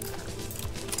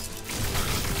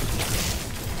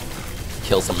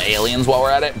 Kill some aliens while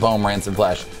we're at it. Boom, rancid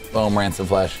flesh. Boom, rancid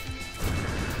flesh.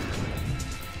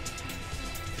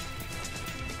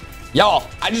 Y'all,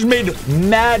 I just made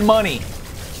mad money.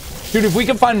 Dude, if we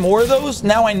can find more of those,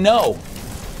 now I know.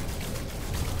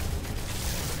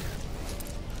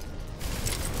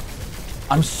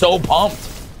 I'm so pumped.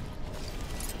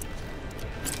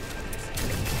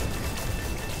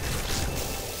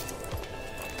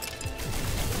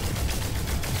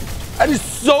 That is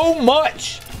so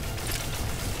much.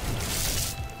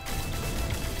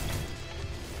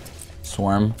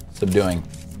 Swarm subduing.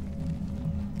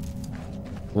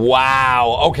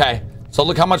 Wow. Okay. So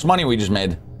look how much money we just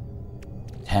made.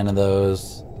 10 of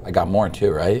those. I got more too,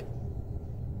 right?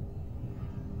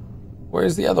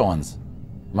 Where's the other ones?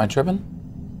 Am I tripping?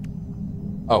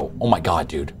 Oh my God,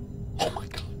 dude. Oh my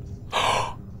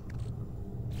God.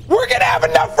 We're gonna have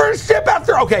enough for a ship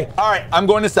after. Okay. All right. I'm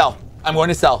going to sell. I'm going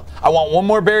to sell. I want one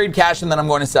more buried cash and then I'm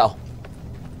going to sell.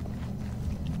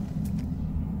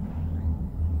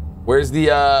 Where's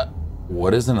the,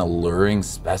 what is an alluring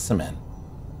specimen?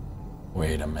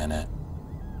 Wait a minute.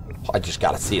 I just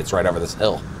gotta see, it's right over this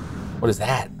hill. What is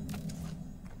that?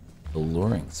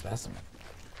 Alluring specimen.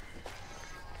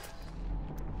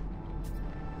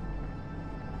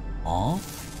 Aw.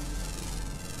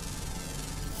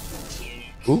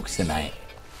 Ooksonite.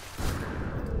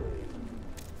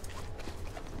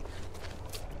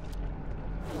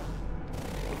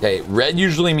 Okay, red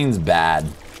usually means bad.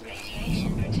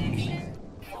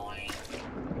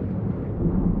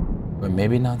 But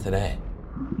maybe not today.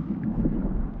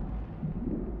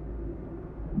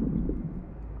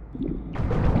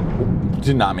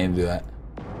 Did not mean to do that.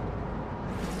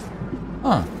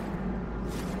 Huh.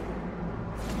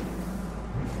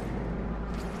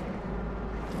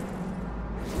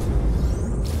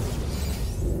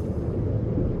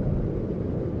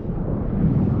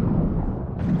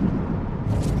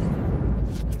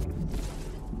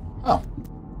 Oh.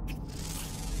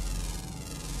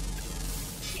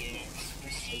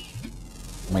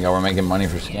 Oh my god, we're making money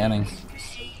for scanning.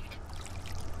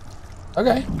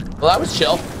 Okay. Well, that was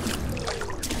chill.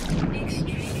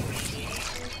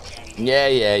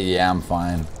 Yeah, I'm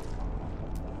fine.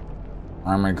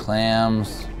 Armored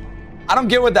clams. I don't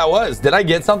get what that was. Did I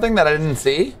get something that I didn't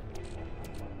see?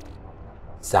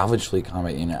 Salvage fleet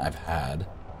combat unit I've had.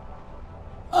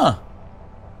 Huh.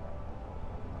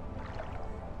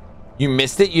 You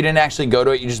missed it? You didn't actually go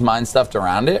to it? You just mine stuffed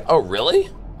around it? Oh, really?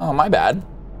 Oh, my bad.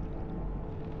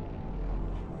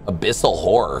 Abyssal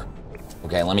Horror.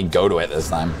 Okay, let me go to it this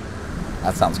time.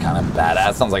 That sounds kind of badass.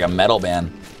 That sounds like a metal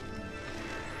band.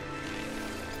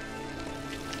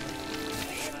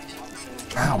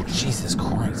 Ow, Jesus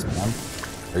Christ, man.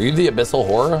 Are you the Abyssal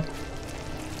Horror?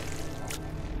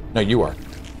 No, you are.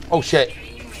 Oh, shit.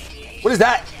 What is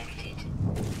that?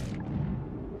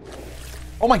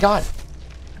 Oh, my God.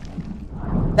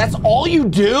 That's all you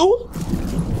do?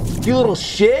 You little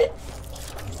shit?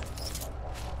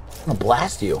 I'm gonna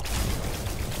blast you.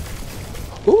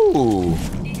 Ooh.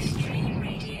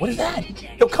 What is that?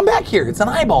 Yo, come back here. It's an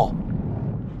eyeball.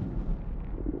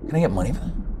 Can I get money for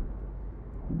that?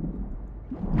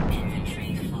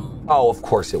 Oh, of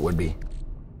course it would be.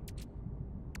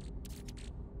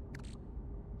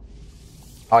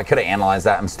 Oh, I could have analyzed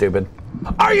that. I'm stupid.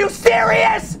 Are you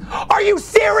serious? Are you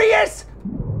serious?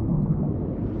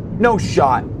 No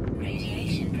shot.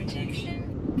 Radiation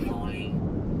protection falling.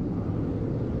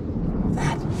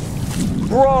 That.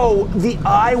 Bro, the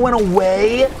eye went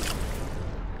away.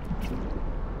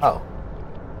 Oh.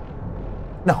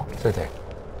 No, it's right there.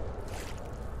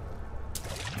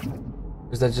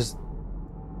 Is that just...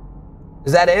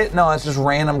 Is that it? No, it's just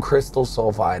random crystal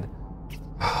sulfide.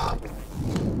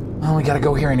 Oh, we gotta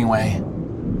go here anyway.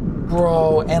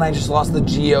 Bro, and I just lost the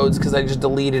geodes because I just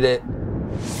deleted it.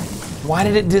 Why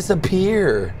did it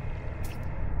disappear?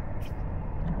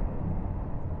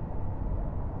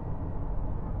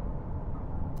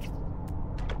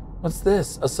 What's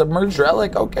this? A submerged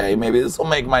relic? Okay, maybe this will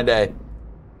make my day.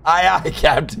 Aye, aye,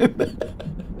 Captain.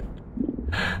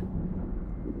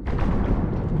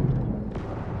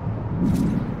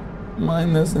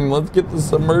 Mine this and let's get the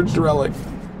submerged relic.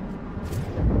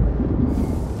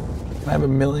 Can I have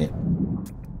 1 million?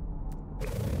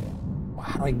 Well,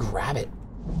 how do I grab it?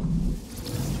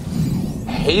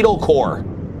 Hadal core.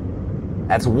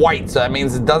 That's white, so that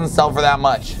means it doesn't sell for that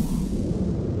much.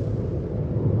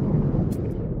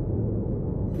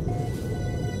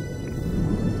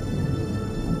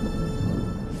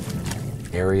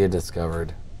 Area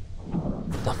discovered.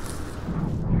 The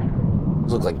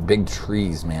those look like big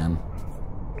trees, man.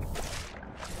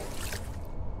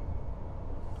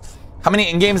 How many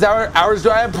in-game hours do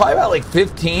I have? Probably about like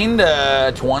 15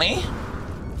 to 20.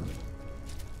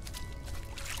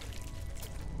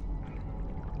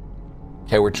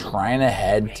 Okay, we're trying to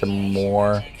head to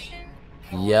more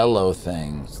yellow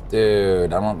things.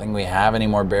 Dude, I don't think we have any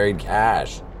more buried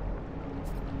cash.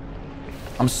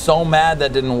 I'm so mad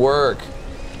that didn't work.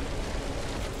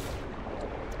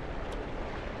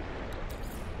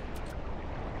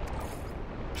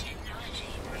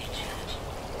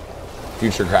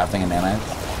 Future crafting and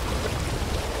nanites.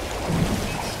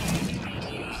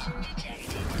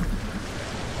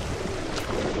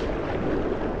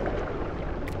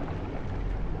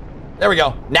 There we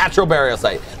go. Natural burial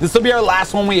site. This will be our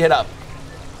last one we hit up.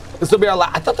 This will be our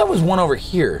last. I thought that was one over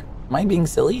here. Am I being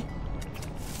silly?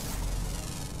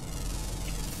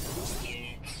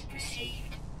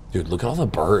 Dude, look at all the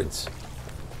birds.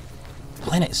 The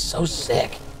planet is so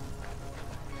sick.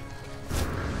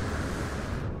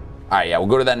 All right, yeah, we'll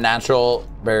go to that natural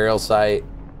burial site.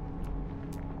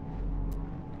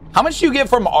 How much do you get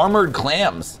from armored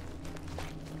clams?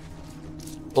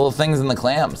 Little things in the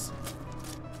clams.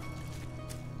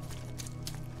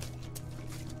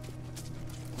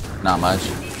 Not much.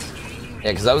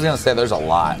 Yeah, because I was gonna say there's a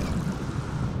lot.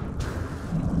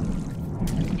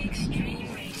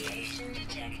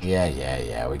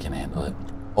 Yeah, we can handle it.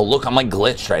 Oh, look, I'm like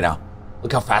glitched right now.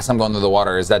 Look how fast I'm going through the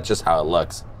water. Is that just how it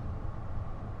looks?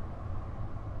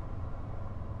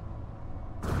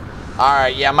 All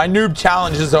right, yeah, my noob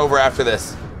challenge is over after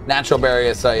this. Natural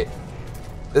barrier site.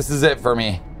 This is it for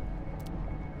me.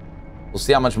 We'll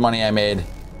see how much money I made.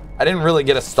 I didn't really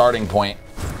get a starting point.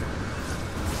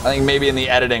 I think maybe in the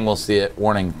editing we'll see it.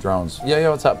 Warning, drones.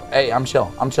 Yo, what's up? Hey, I'm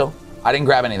chill. I didn't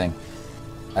grab anything.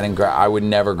 I would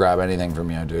never grab anything from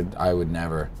you, dude. I would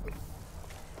never.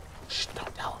 Shh,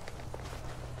 don't tell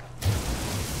him.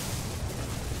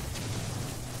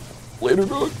 Later,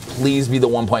 dog. Please be the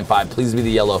 1.5. Please be the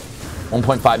yellow.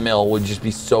 1.5 mil would just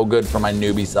be so good for my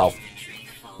newbie self.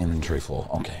 Inventory full.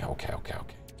 Okay.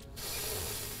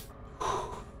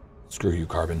 Screw you,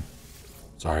 Carbon.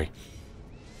 Sorry.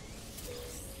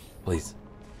 Please.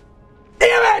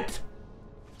 Damn it!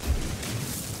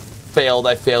 Failed.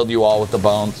 I failed you all with the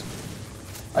bones.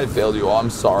 I failed you all. I'm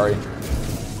sorry.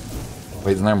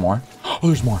 Wait, isn't there more? Oh,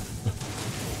 there's more.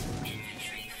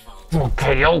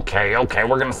 Okay.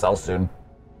 We're gonna sell soon.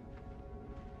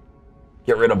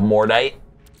 Get rid of Mordite.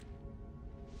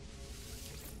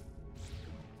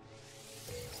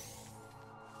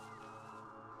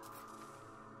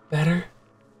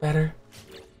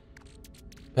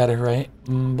 Better, right?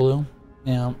 Blue?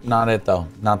 Yeah, not it though.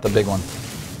 Not the big one.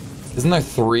 Isn't there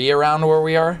 3 around where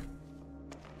we are?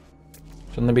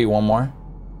 Shouldn't there be one more?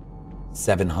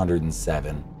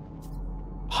 707.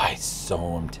 I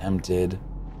so am tempted.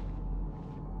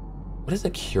 What is a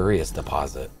curious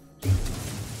deposit?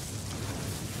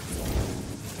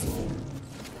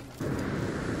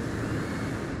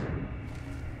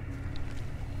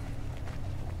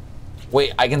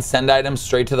 Wait, I can send items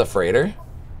straight to the freighter?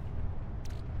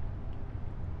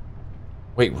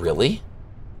 Wait, really?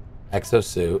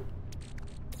 Exosuit.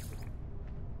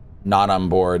 Not on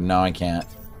board. No, I can't.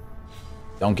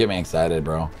 Don't get me excited,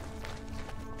 bro.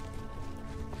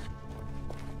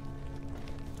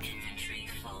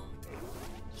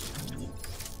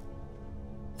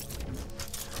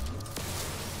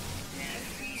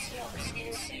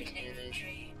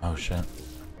 Oh, shit.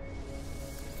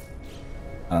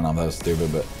 I don't know if that was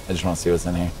stupid, but I just want to see what's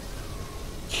in here.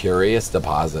 Curious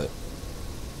deposit.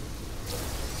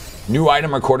 New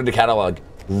item recorded to catalog.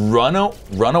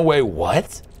 Runaway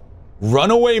what?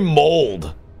 Runaway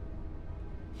mold.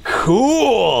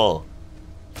 Cool.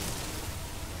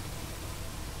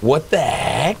 What the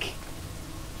heck?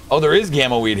 Oh, there is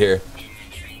gamma weed here.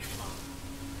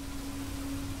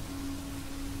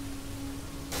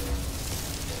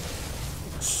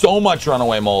 So much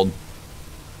runaway mold.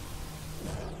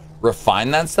 Refine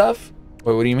that stuff?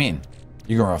 Wait, what do you mean?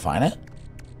 You can refine it?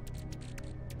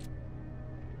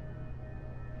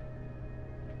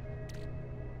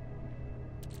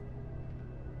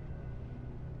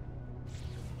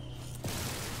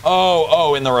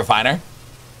 Oh, in the refiner?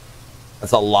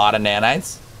 That's a lot of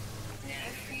nanites.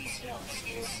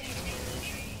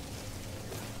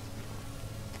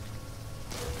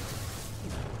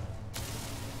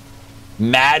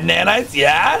 Mad nanites,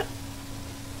 yeah?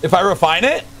 If I refine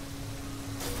it?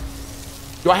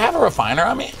 Do I have a refiner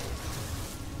on me?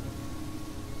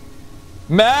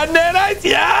 Mad nanites,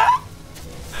 yeah?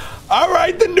 All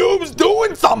right, the noob's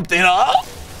doing something, huh?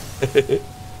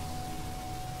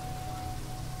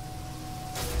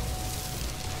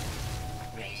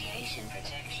 Radiation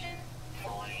protection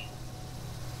falling.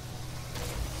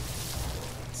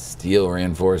 Steel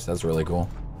reinforced, that's really cool.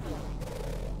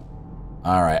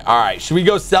 All right. Should we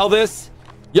go sell this?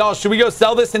 Y'all, should we go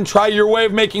sell this and try your way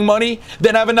of making money?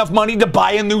 Then have enough money to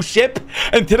buy a new ship?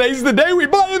 And today's the day we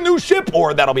buy a new ship.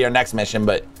 Or that'll be our next mission,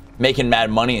 but making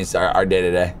mad money is our day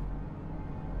to day.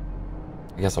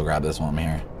 I guess I'll grab this while I'm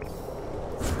here.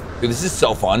 Dude, this is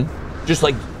so fun. Just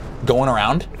like going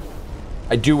around.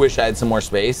 I do wish I had some more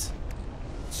space.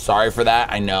 Sorry for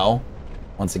that, I know.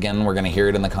 Once again, we're gonna hear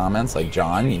it in the comments. Like,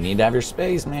 John, you need to have your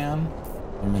space, man.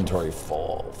 Inventory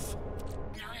full.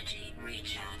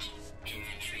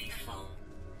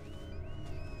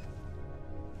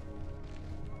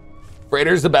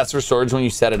 Freighter's the best for storage when you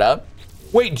set it up.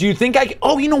 Wait, do you think I can?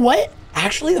 Oh, you know what?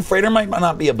 Actually, the freighter might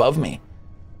not be above me.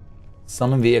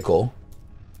 Summon vehicle.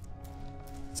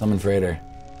 Summon freighter.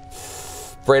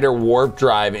 Freighter warp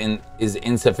drive is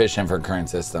insufficient for current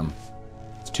system.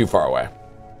 It's too far away.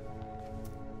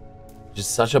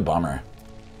 Just such a bummer.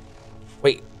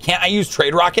 Wait, can't I use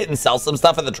Trade Rocket and sell some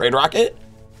stuff at the Trade Rocket?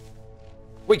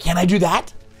 Wait, can I do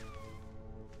that?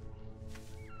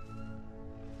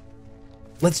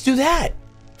 Let's do that.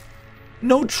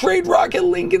 No Trade Rocket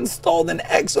link installed in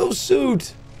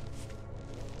Exosuit.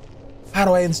 How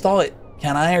do I install it?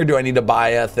 Can I, or do I need to buy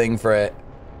a thing for it?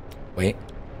 Wait,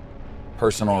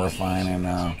 personal refiner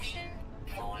now.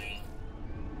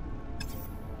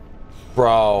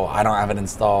 Bro, I don't have it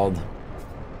installed.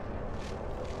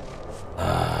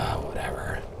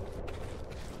 Whatever.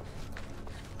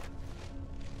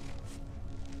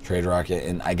 Trade rocket,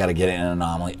 and I gotta get it in an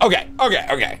anomaly.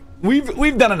 Okay.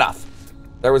 We've done enough.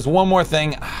 There was one more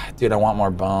thing. Dude, I want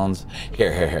more bones.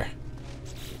 Here.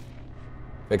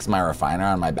 Fix my refiner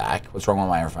on my back. What's wrong with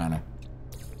my refiner?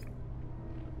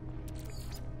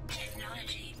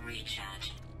 Technology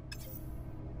recharge.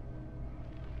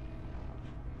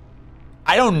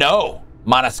 I don't know,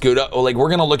 Monascuda. Oh, like, we're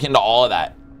gonna look into all of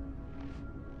that.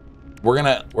 We're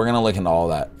gonna look into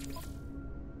all of that.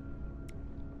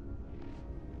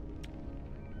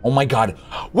 Oh my god.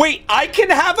 Wait, I can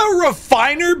have a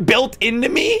refiner built into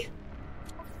me?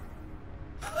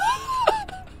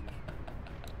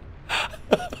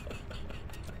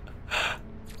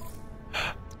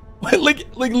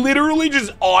 like literally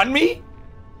just on me?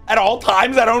 At all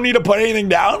times, I don't need to put anything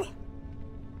down?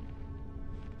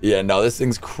 Yeah, no, this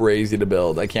thing's crazy to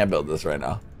build. I can't build this right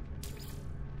now.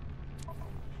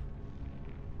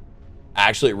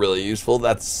 Actually really useful.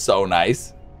 That's so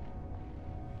nice.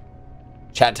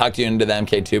 Chat talked you into the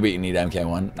MK2, but you need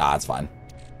MK1. Nah, it's fine.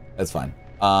 That's fine.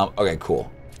 Okay,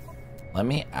 cool. Let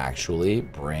me actually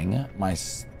bring my...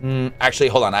 actually,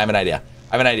 hold on. I have an idea.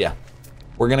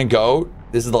 We're going to go...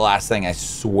 This is the last thing, I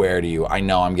swear to you. I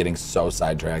know I'm getting so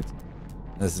sidetracked.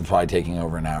 This is probably taking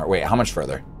over an hour. Wait, how much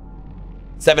further?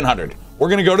 700. We're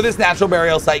going to go to this natural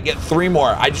burial site, get 3 more.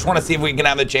 I just want to see if we can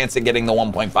have the chance of getting the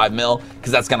 1.5 mil,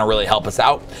 because that's going to really help us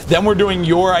out. Then we're doing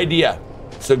your idea.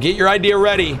 So get your idea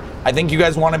ready. I think you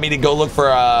guys wanted me to go look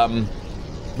for,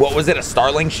 what was it? A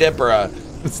Starlink ship or a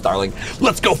Starlink?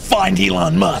 Let's go find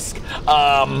Elon Musk.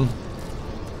 Oh.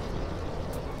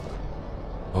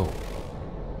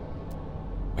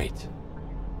 Wait.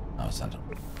 Oh, send him.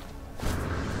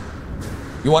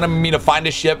 You wanted me to find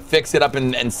a ship, fix it up,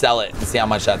 and sell it and see how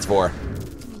much that's for.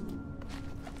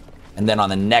 And then on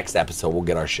the next episode, we'll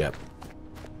get our ship,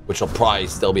 which will probably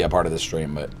still be a part of the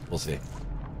stream, but we'll see.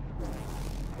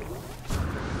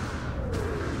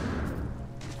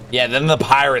 Yeah, then the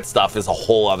pirate stuff is a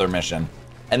whole other mission.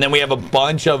 And then we have a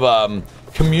bunch of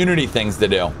community things to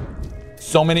do.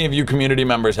 So many of you community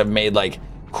members have made like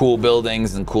cool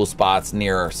buildings and cool spots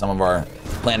near some of our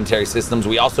planetary systems.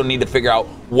 We also need to figure out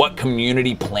what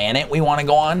community planet we want to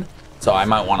go on. So I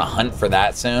might want to hunt for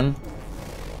that soon.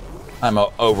 I'm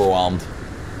overwhelmed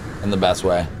in the best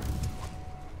way.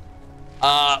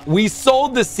 We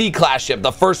sold the C-class ship,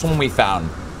 the first one we found.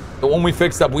 The one we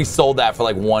fixed up, we sold that for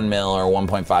like 1 mil or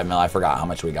 1.5 mil. I forgot how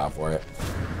much we got for it.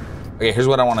 Okay, here's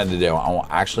what I wanted to do. I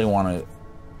actually want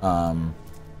to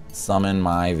summon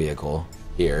my vehicle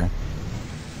here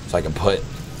so I can put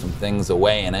some things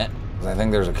away in it. I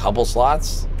think there's a couple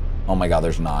slots. Oh my god,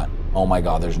 there's not. Oh my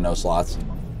god, there's no slots.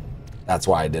 That's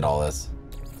why I did all this.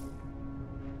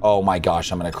 Oh my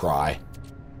gosh, I'm gonna cry.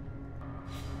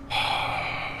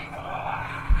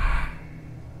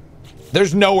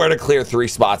 There's nowhere to clear 3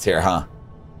 spots here, huh?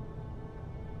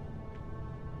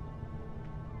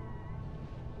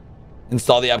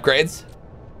 Install the upgrades.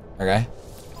 Okay.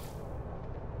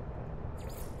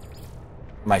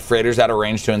 My freighter's out of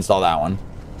range to install that one.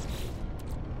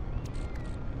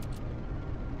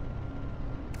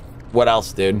 What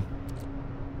else, dude?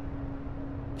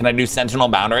 Can I do Sentinel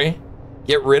Boundary?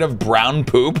 Get rid of brown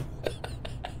poop?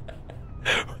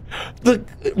 The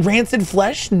rancid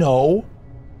flesh? No.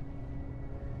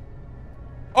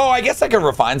 Oh, I guess I could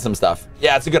refine some stuff.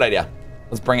 Yeah, it's a good idea.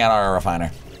 Let's bring out our refiner.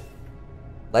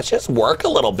 Let's just work a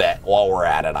little bit while we're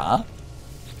at it, huh?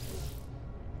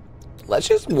 Let's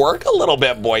just work a little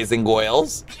bit, boys and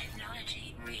girls.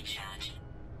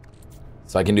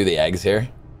 So I can do the eggs here.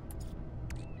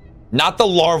 Not the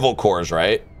larval cores,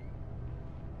 right?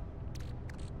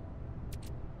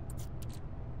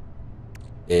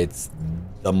 It's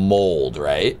the mold,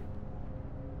 right?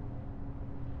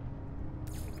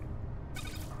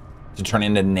 To turn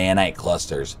into nanite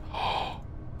clusters.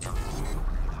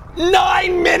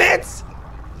 9 minutes?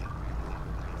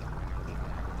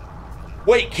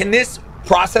 Wait, can this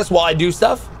process while I do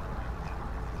stuff?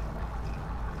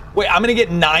 Wait, I'm gonna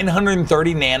get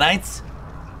 930 nanites?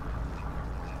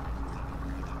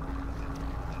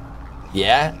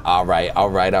 Yeah, all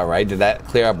right. Did that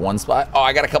clear up one spot? Oh,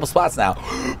 I got a couple spots now.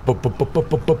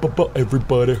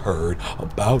 Everybody heard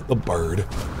about the bird.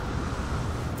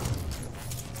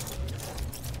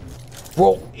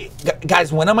 Bro,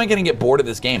 guys, when am I gonna get bored of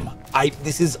this game?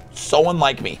 This is so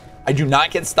unlike me. I do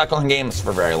not get stuck on games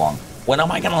for very long. When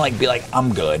am I gonna like be like,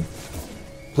 I'm good?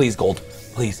 Please, gold,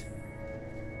 please.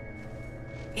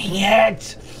 Dang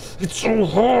it! It's so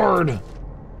hard.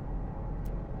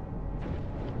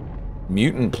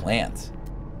 Mutant plants.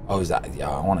 Oh, is that? Yeah,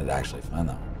 I wanted to actually find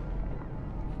that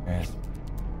one.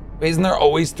 Wait, isn't there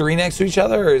always 3 next to each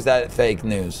other, or is that fake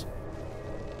news?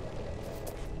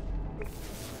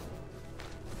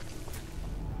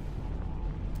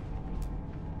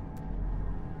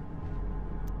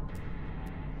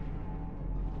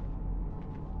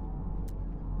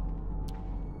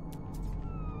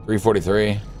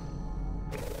 $3.43.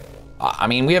 I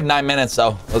mean, we have 9 minutes,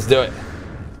 so let's do it.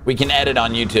 We can edit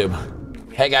on YouTube.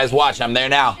 Hey guys, watch, I'm there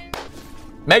now.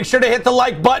 Make sure to hit the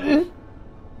like button.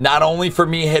 Not only for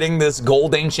me hitting this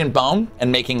gold ancient bone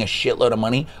and making a shitload of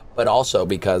money, but also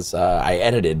because I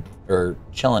edited, or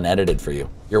chillin' edited for you.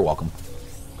 You're welcome.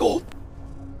 Gold.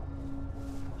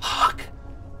 Fuck.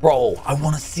 Bro, I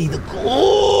want to see the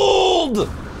gold.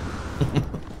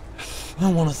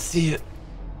 I want to see it.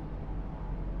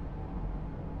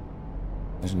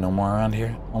 There's no more around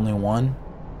here? Only one?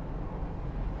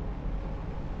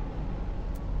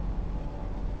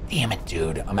 Damn it,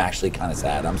 dude. I'm actually kind of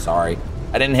sad. I'm sorry.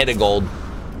 I didn't hit a gold.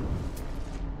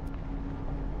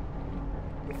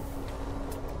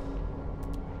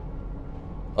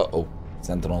 Uh-oh.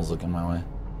 Sentinel's looking my way.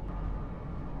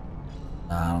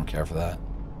 Nah, I don't care for that.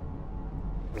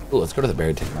 Ooh, let's go to the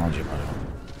buried technology part.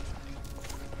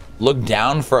 Look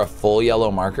down for a full yellow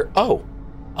marker. Oh.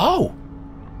 Oh.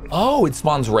 Oh, it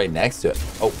spawns right next to it.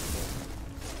 Oh.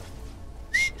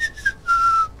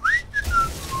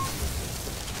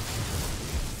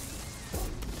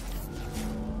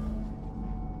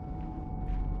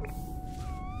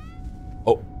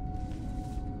 Oh.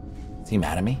 Is he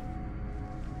mad at me?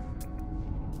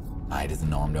 Nah, he doesn't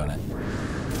know I'm doing it.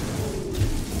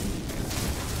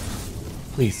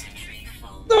 Please.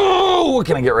 No! What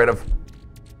can I get rid of?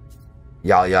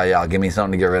 Y'all, give me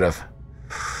something to get rid of.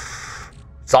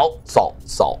 Salt, salt,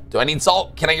 salt. Do I need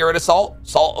salt? Can I get rid of salt?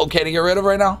 Salt okay to get rid of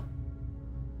right now?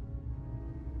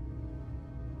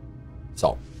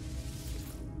 Salt.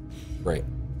 Great.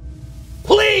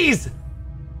 Please!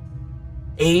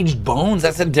 Aged bones,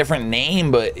 that's a different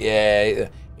name, but yeah,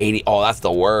 80. Oh, that's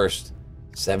the worst.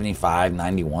 75,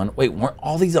 91. Wait, weren't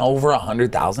all these over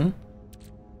 100,000?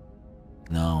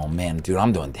 No, man, dude,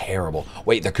 I'm doing terrible.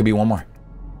 Wait, there could be one more.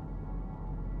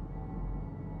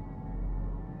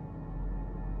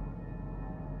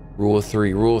 Rule of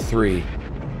 3, rule of 3.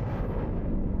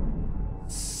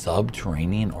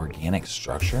 Subterranean organic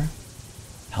structure?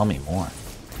 Tell me more. All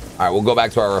right, we'll go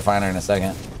back to our refiner in a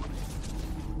second.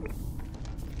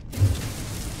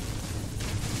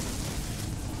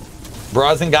 Bro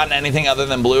hasn't gotten anything other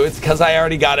than blue. It's because I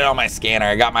already got it on my scanner.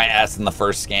 I got my S in the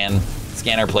first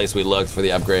scanner place we looked for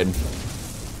the upgrade.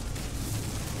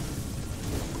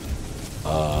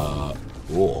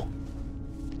 Cool.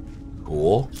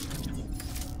 Cool.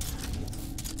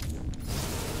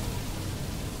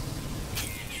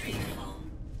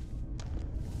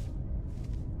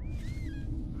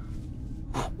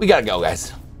 We gotta go,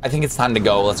 guys. I think it's time to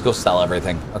go. Let's go sell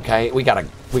everything, okay? We gotta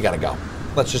go.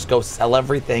 Let's just go sell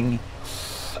everything.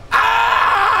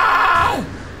 Ah!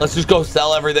 Let's just go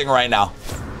sell everything right now.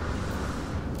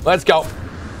 Let's go.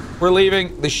 We're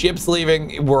leaving. The ship's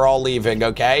leaving. We're all leaving,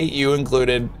 okay? You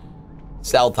included.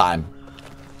 Sell time.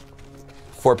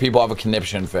 Before people have a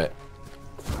conniption fit.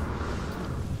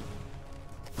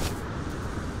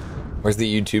 Where's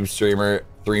the YouTube streamer?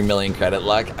 3 million credit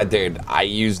luck. Dude, I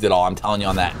used it all. I'm telling you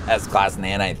on that S-Class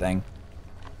nanite thing.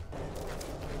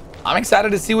 I'm excited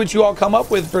to see what you all come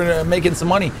up with for making some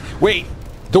money. Wait,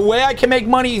 the way I can make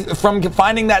money from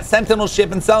finding that Sentinel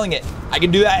ship and selling it, I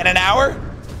can do that in an hour?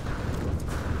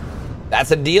 That's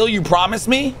a deal you promised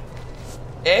me?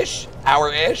 Ish?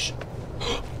 Hour-ish?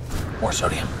 More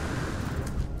sodium.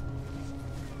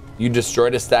 You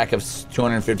destroyed a stack of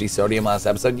 250 sodium last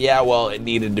episode? Yeah, well, it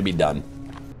needed to be done.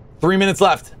 3 minutes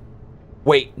left.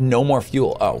 Wait, no more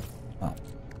fuel. Oh.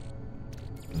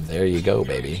 There you go,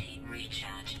 baby.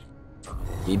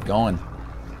 Keep going.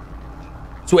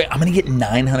 So wait, I'm gonna get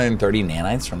 930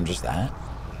 nanites from just that?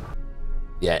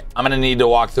 Yeah, I'm gonna need to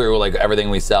walk through like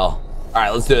everything we sell. All right,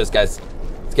 let's do this, guys.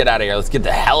 Let's get out of here. Let's get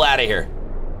the hell out of here.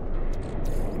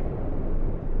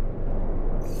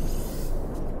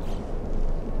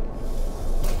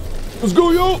 Let's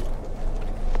go, yo.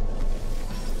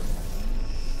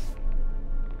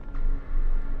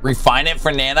 Refine it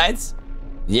for nanites?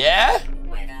 Yeah?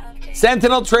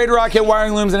 Sentinel, trade rocket,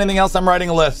 wiring looms, anything else? I'm writing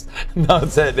a list. No,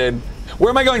 that's it, dude. Where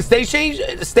am I going?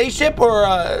 Spaceship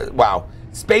or, wow.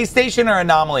 Space station or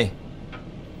anomaly?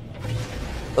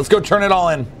 Let's go turn it all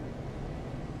in.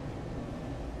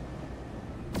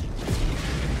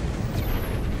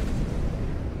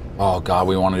 Oh, God,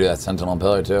 we want to do that Sentinel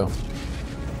pillar, too.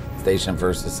 Station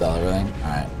first to sell everything. All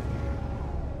right.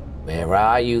 Where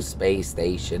are you, space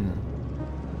station?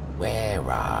 Where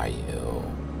are you?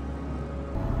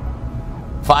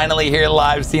 Finally here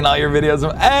live, seeing all your videos.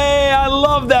 Hey, I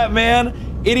love that,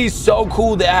 man. It is so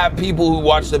cool to have people who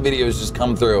watch the videos just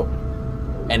come through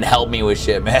and help me with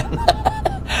shit, man.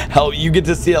 Help, you get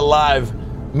to see it live.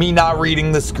 Me not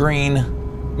reading the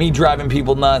screen. Me driving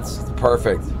people nuts. It's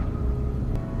perfect.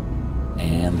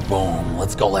 And boom,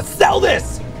 let's go. Let's sell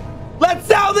this. Let's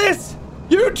sell this.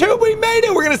 YouTube, we made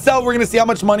it. We're gonna sell. We're gonna see how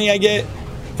much money I get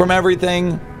from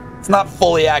everything. It's not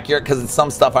fully accurate because it's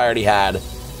some stuff I already had.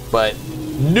 But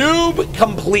Noob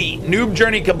complete. Noob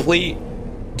journey complete.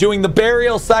 Doing the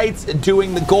burial sites,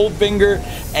 doing the Goldfinger,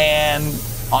 and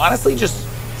honestly just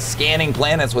scanning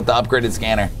planets with the upgraded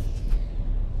scanner.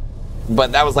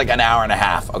 But that was like an hour and a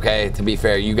half, okay? To be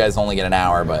fair, you guys only get an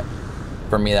hour, but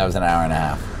for me that was an hour and a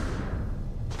half.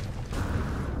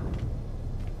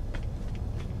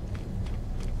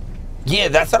 Yeah,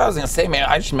 that's what I was gonna say, man.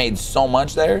 I just made so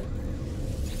much there.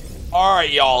 All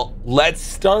right, y'all, let's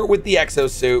start with the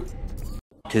exosuit.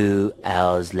 2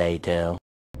 hours later.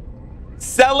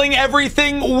 Selling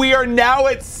everything, we are now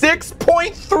at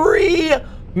 $6.3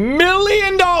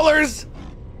 million.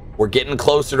 We're getting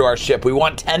closer to our ship. We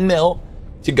want 10 mil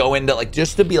to go into, like,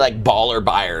 just to be like baller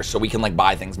buyers so we can like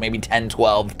buy things. Maybe 10,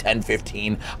 12, 10,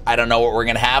 15. I don't know what we're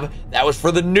gonna have. That was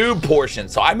for the noob portion.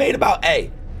 So I made about,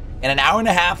 in an hour and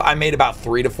a half, I made about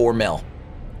 3 to 4 mil,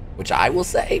 which I will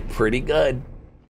say, pretty good.